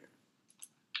shouldn't marry her.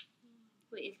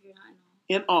 Wait, if you're not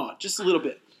in awe, just a little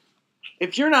bit.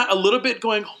 If you're not a little bit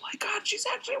going, oh my God, she's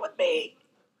actually with me,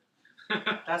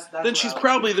 that's then she's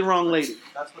probably the wrong lady.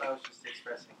 That's what I was just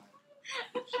expressing.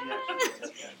 She actually said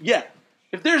that. Yeah.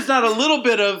 If there's not a little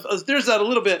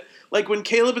bit, like when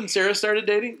Caleb and Sarah started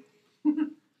dating,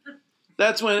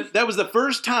 that was the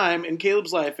first time in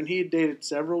Caleb's life, and he had dated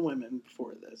several women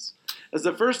before this. It was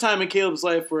the first time in Caleb's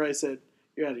life where I said,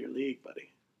 "You're out of your league, buddy."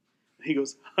 And he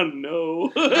goes, "I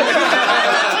know."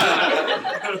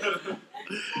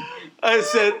 I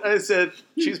said,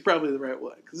 "She's probably the right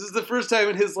one." Because this is the first time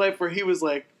in his life where he was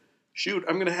like, "Shoot,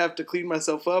 I'm going to have to clean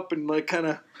myself up and like kind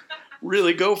of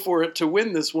really go for it to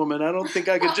win this woman. I don't think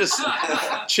I could just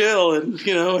chill." And,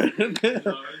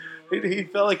 he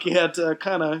felt like he had to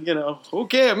kind of,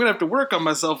 okay, I'm going to have to work on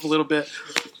myself a little bit.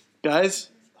 Guys,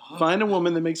 find a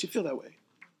woman that makes you feel that way.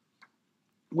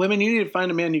 Women, you need to find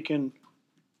a man you can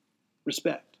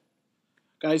respect.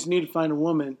 Guys, you need to find a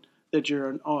woman that you're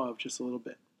in awe of just a little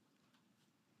bit.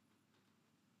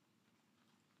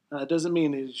 It doesn't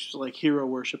mean it's just like hero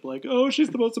worship, like, oh,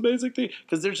 she's the most amazing thing.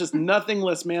 Because there's just nothing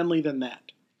less manly than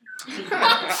that.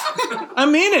 I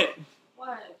mean it.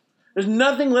 What? There's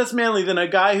nothing less manly than a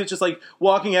guy who's just like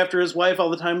walking after his wife all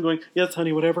the time going, yes,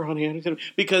 honey, whatever, honey.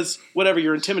 Because whatever,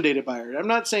 you're intimidated by her. I'm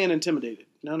not saying intimidated.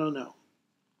 No.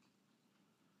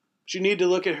 But you need to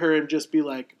look at her and just be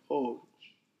like, oh.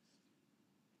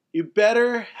 You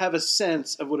better have a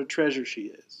sense of what a treasure she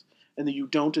is and that you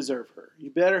don't deserve her. You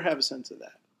better have a sense of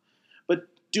that. But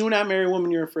do not marry a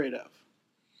woman you're afraid of.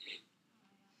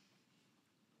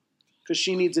 Because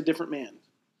she needs a different man.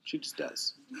 She just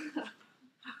does.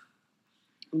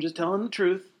 I'm just telling the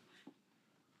truth.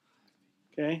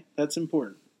 Okay? That's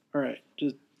important. All right.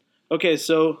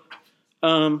 So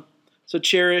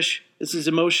cherish. This is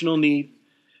emotional need.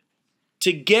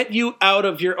 To get you out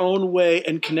of your own way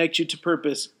and connect you to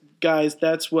purpose. Guys,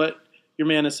 that's what your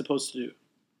man is supposed to do.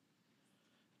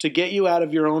 To get you out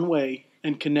of your own way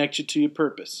and connect you to your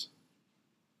purpose.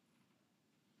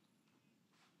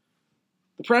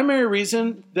 The primary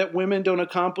reason that women don't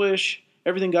accomplish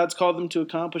everything God's called them to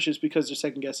accomplish is because they're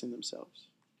second-guessing themselves.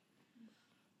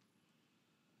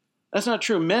 That's not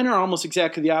true. Men are almost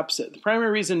exactly the opposite. The primary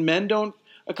reason men don't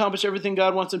accomplish everything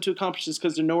God wants them to accomplish is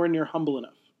because they're nowhere near humble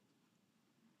enough.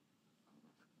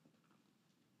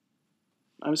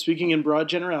 I'm speaking in broad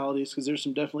generalities because there's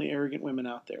some definitely arrogant women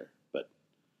out there. But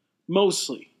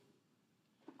mostly,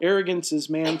 arrogance is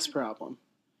man's problem.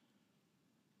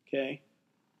 Okay?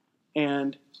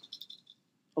 And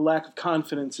a lack of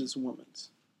confidence is woman's.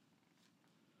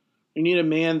 You need a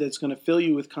man that's going to fill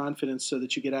you with confidence so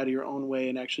that you get out of your own way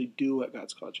and actually do what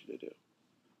God's called you to do.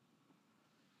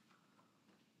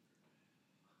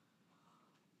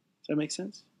 Does that make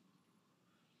sense?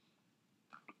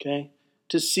 Okay?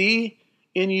 To see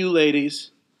in you,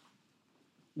 ladies,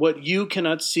 what you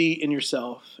cannot see in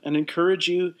yourself and encourage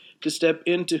you to step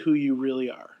into who you really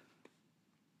are.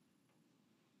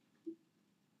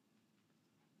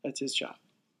 That's his job.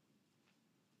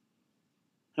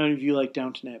 How many of you like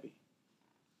Downton Abbey?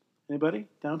 Anybody?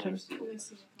 Downton?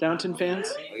 Downton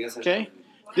fans? Okay.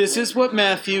 This is what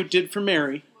Matthew did for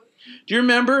Mary. Do you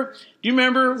remember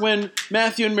when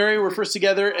Matthew and Mary were first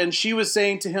together and she was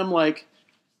saying to him like,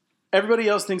 everybody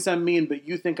else thinks I'm mean, but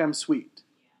you think I'm sweet.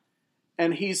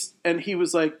 And he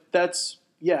was like, that's,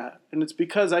 yeah. And it's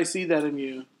because I see that in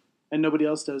you and nobody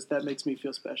else does. That makes me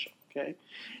feel special. Okay.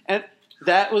 And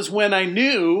that was when I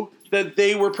knew that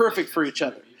they were perfect for each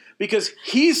other. Because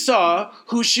he saw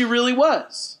who she really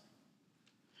was.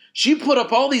 She put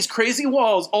up all these crazy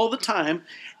walls all the time,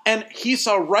 and he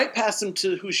saw right past them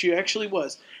to who she actually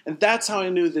was. And that's how I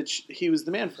knew that he was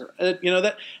the man for her.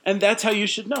 And that's how you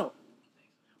should know.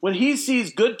 When he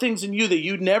sees good things in you that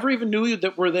you never even knew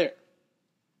that were there,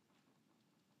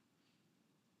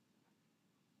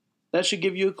 that should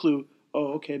give you a clue.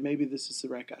 Oh, okay, maybe this is the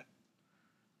right guy.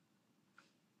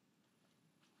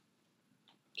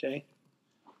 Okay?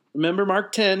 Remember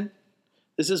Mark 10.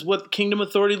 This is what the kingdom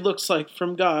authority looks like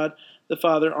from God, the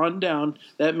Father, on down.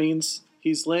 That means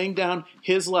he's laying down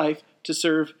his life to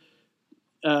serve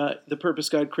the purpose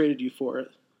God created you for.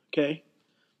 Okay?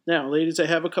 Now, ladies, I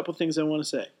have a couple things I want to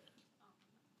say.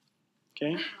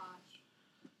 Okay?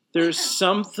 There's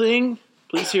something,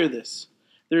 please hear this.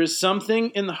 There is something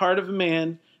in the heart of a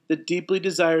man that deeply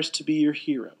desires to be your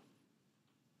hero.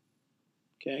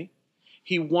 Okay?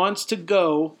 He wants to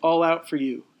go all out for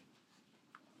you.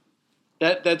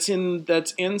 That's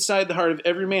inside the heart of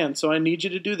every man. So I need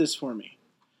you to do this for me.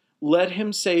 Let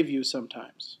him save you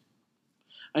sometimes.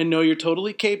 I know you're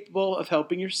totally capable of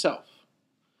helping yourself.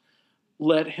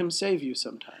 Let him save you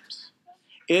sometimes.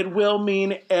 It will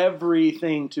mean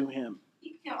everything to him.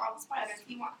 You can kill all the spiders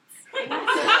he wants.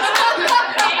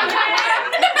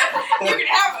 You can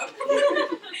have them.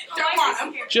 Don't want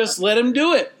them. Just let him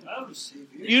do it. I will save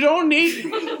you. You don't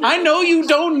need. I know you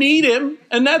don't need him,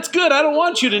 and that's good. I don't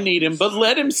want you to need him, but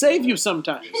let him save you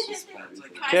sometimes. Can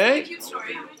I tell you a cute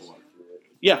story?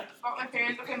 Yeah. About my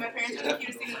parents. Okay, my parents are the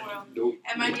cutest thing in the world.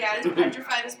 And my dad is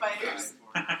petrified of spiders.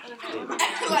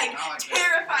 Like,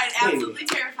 terrified. Absolutely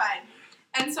terrified.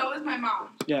 And so is my mom.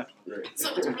 Yeah.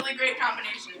 So it's a really great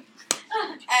combination.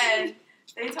 And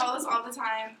they tell us all the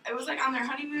time. It was like on their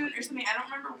honeymoon or something. I don't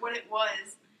remember what it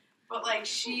was. But, like,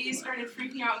 she started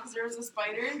freaking out because there was a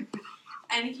spider.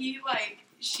 And he, like,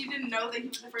 she didn't know that he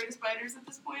was afraid of spiders at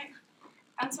this point.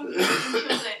 And so he went and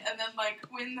killed it. And then, like,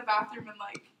 went in the bathroom and,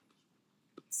 like,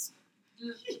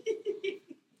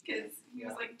 because he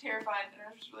was, like, terrified. And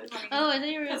it was really funny. Oh, I thought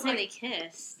you were going to say like, they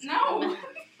kissed. No.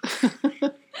 But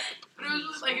it was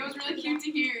just, like, it was really cute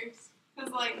to hear.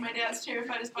 Because, like, my dad's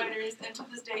terrified of spiders, and to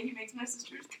this day, he makes my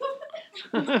sisters kill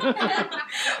them.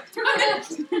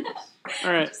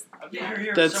 All right.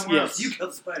 Here, That's somewhere yes. else. You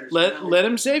kill spiders. Let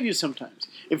him save you sometimes.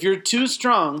 If you're too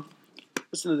strong,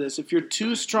 listen to this. If you're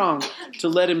too strong to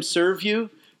let him serve you,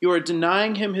 you are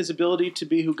denying him his ability to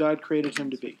be who God created him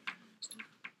to be.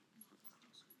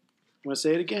 I'm going to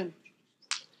say it again.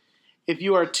 If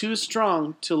you are too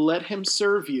strong to let him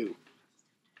serve you,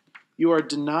 you are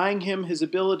denying him his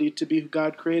ability to be who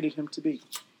God created him to be.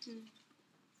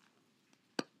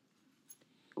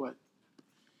 What?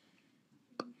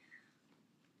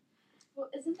 Well,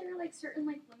 isn't there like certain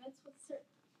like limits with certain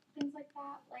things like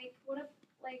that? Like, what if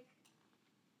like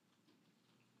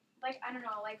I don't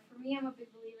know. Like for me, I'm a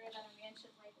big believer that a man should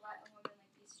like let a woman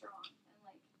like be strong and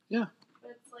like. Yeah.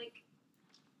 But it's like.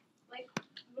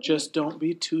 Just don't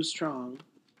be too strong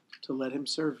to let him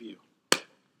serve you.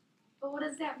 But what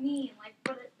does that mean? Like,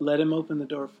 let him open the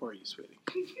door for you, sweetie.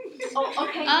 Oh,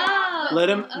 okay. Oh, Let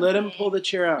him pull the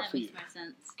chair out that for you. makes more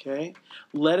sense. Okay?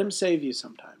 Let him save you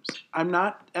sometimes. I'm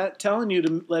not telling you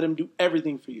to let him do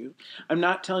everything for you. I'm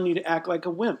not telling you to act like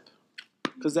a wimp,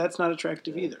 because that's not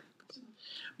attractive either.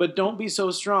 But don't be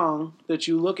so strong that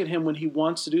you look at him when he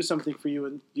wants to do something for you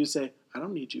and you say, I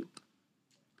don't need you.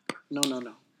 No.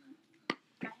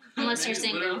 Unless you're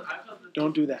single.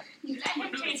 Don't do that. Yeah.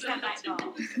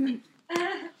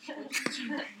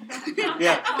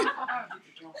 Yeah.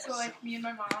 So like me and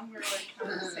my mom, we were like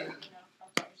kind of the same, you know, how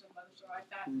daughters and mothers are like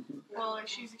that. Mm-hmm. Well, like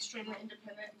she's extremely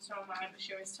independent, and so am I. But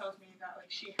she always tells me that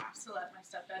like she has to let my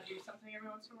stepdad do something every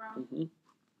once in a while. Mm-hmm.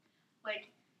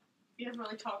 Like we have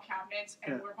really tall cabinets,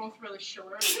 and Yeah. we're both really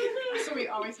short, so we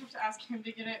always have to ask him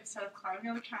to get it instead of climbing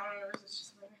on the counters. It's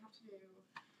just something we have to do.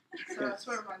 So that's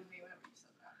what reminded me whenever you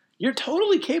said that. You're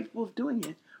totally capable of doing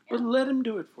it, but let him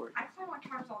do it for you. I climb on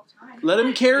counters all the time. Let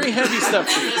him carry heavy stuff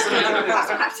for you.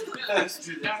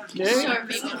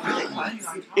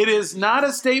 Okay? It is not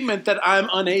a statement that I'm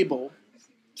unable.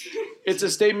 It's a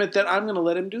statement that I'm going to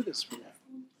let him do this for me.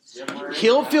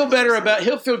 He'll feel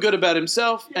good about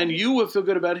himself, and you will feel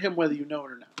good about him whether you know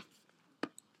it or not.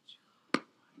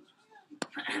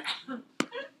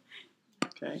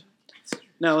 Okay?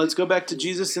 Now let's go back to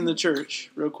Jesus in the church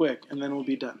real quick, and then we'll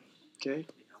be done. Okay?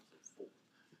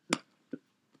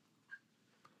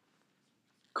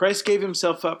 Christ gave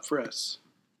himself up for us.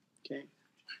 Okay?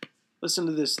 Listen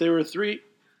to this. There were three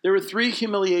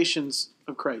humiliations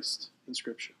of Christ in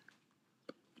Scripture.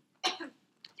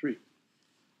 3.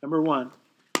 Number 1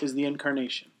 is the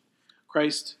incarnation.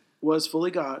 Christ was fully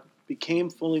God,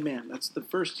 became fully man. That's the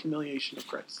first humiliation of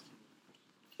Christ.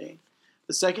 Okay?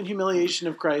 The second humiliation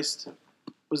of Christ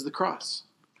was the cross.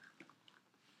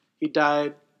 He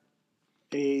died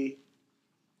a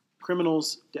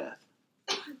criminal's death.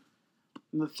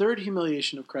 And the third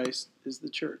humiliation of Christ is the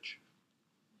church.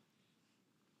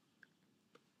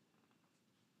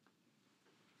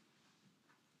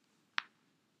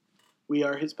 We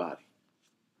are his body.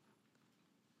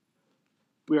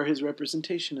 We are his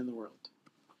representation in the world.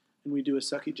 And we do a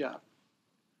sucky job.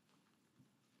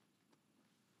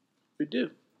 We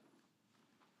do.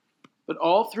 But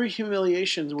all 3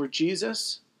 humiliations were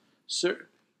Jesus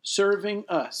serving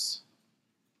us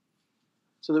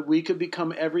so that we could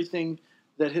become everything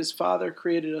that his Father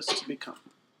created us to become.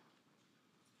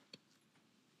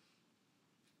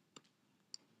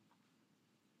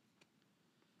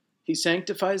 He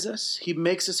sanctifies us. He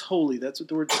makes us holy. That's what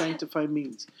the word sanctify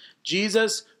means.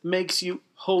 Jesus makes you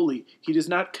holy. He does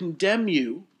not condemn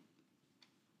you.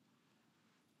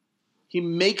 He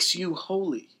makes you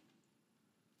holy.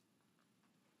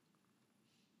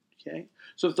 Okay?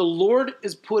 So if the Lord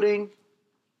is putting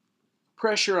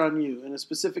pressure on you in a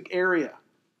specific area,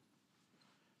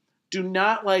 do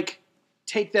not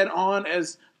take that on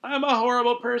as, I'm a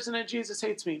horrible person and Jesus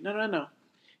hates me. No.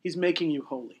 He's making you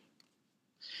holy.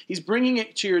 He's bringing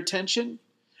it to your attention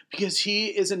because he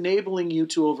is enabling you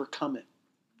to overcome it.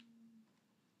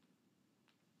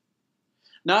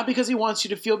 Not because he wants you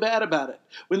to feel bad about it.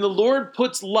 When the Lord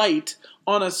puts light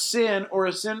on a sin or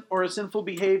a sinful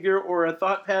behavior or a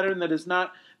thought pattern that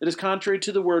is contrary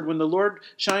to the word, when the Lord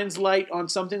shines light on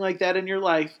something like that in your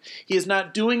life, he is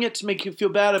not doing it to make you feel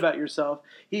bad about yourself.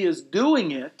 He is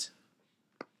doing it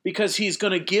because he's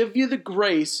going to give you the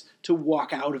grace to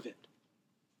walk out of it.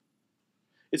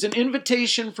 It's an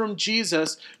invitation from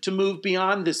Jesus to move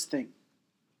beyond this thing.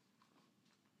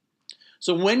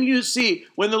 So when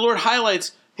the Lord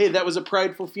highlights, hey, that was a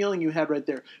prideful feeling you had right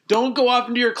there, don't go off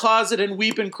into your closet and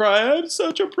weep and cry, I'm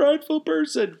such a prideful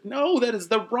person. No, that is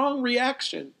the wrong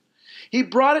reaction. He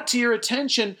brought it to your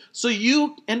attention so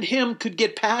you and him could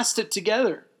get past it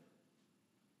together.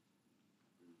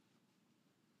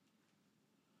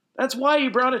 That's why he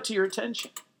brought it to your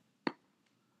attention.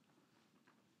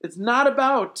 It's not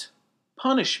about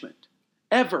punishment,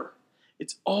 ever.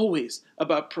 It's always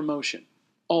about promotion.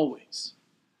 Always.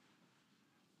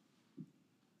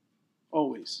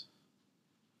 Always.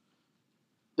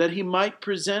 That he might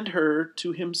present her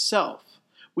to himself.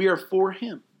 We are for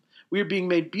him. We are being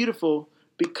made beautiful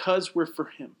because we're for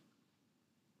him.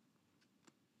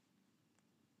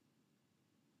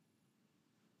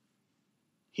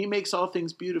 He makes all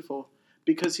things beautiful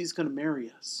because he's going to marry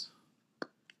us.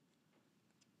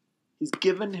 He's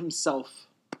given himself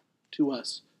to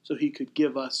us so he could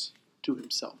give us to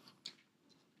himself.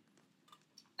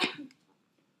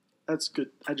 That's good.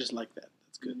 I just like that.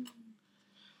 That's good.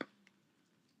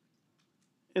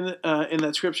 In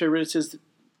that scripture I read, it says,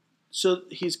 so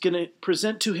he's going to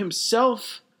present to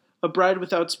himself a bride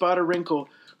without spot or wrinkle,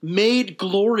 made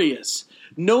glorious.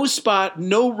 No spot,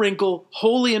 no wrinkle,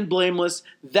 holy and blameless.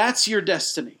 That's your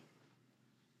destiny.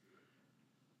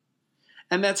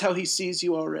 And that's how he sees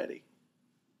you already.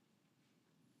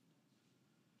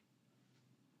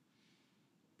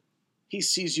 He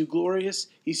sees you glorious.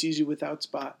 He sees you without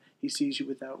spot. He sees you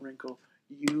without wrinkle.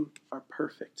 You are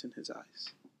perfect in his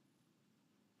eyes.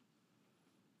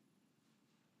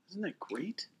 Isn't that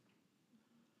great?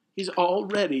 He's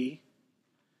already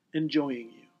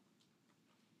enjoying you.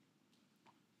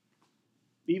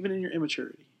 Even in your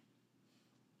immaturity.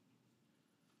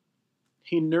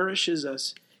 He nourishes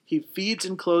us. He feeds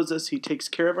and clothes us. He takes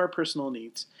care of our personal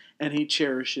needs. And he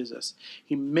cherishes us.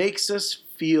 He makes us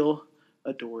feel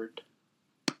adored.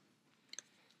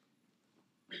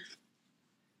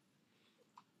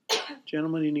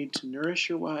 Gentlemen, you need to nourish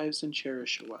your wives and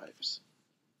cherish your wives.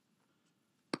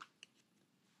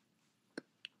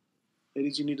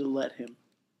 Ladies, you need to let him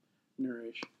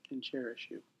nourish and cherish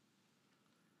you.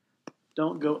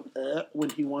 Don't go when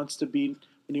he wants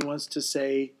to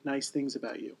say nice things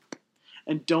about you.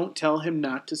 And don't tell him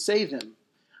not to say them.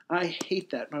 I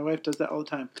hate that. My wife does that all the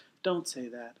time. Don't say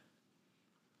that.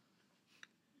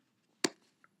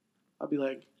 I'll be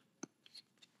like,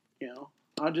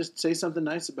 I'll just say something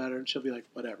nice about her and she'll be like,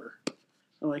 whatever.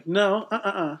 I'm like, no,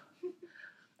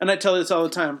 And I tell her this all the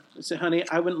time. I say, honey,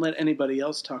 I wouldn't let anybody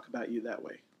else talk about you that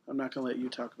way. I'm not going to let you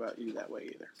talk about you that way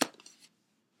either.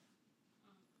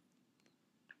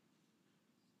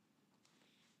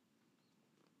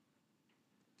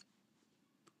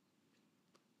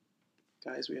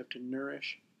 Guys, we have to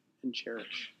nourish and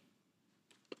cherish.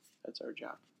 That's our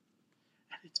job.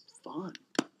 And it's fun.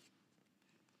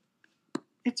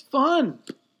 It's fun.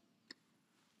 It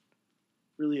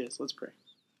really is. Let's pray.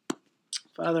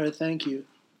 Father, I thank you.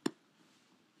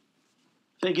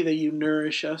 Thank you that you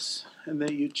nourish us and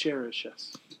that you cherish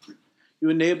us. You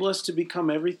enable us to become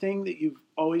everything that you've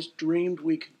always dreamed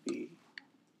we could be.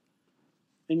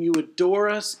 And you adore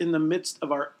us in the midst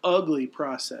of our ugly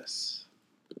process.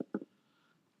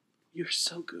 You're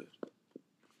so good.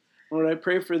 Lord, I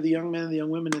pray for the young men and the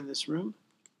young women in this room.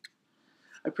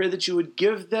 I pray that you would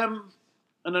give them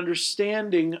an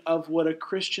understanding of what a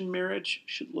Christian marriage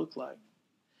should look like.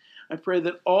 I pray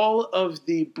that all of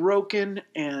the broken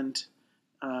and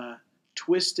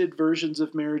twisted versions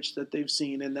of marriage that they've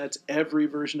seen, and that's every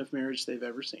version of marriage they've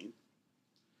ever seen,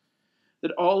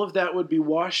 that all of that would be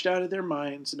washed out of their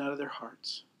minds and out of their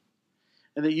hearts,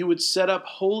 and that you would set up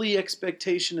holy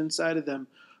expectation inside of them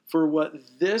for what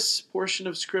this portion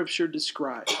of Scripture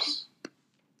describes.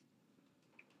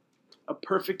 A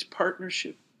perfect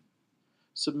partnership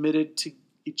submitted to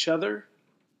each other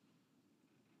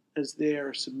as they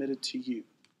are submitted to you.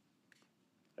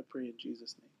 I pray in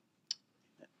Jesus' name.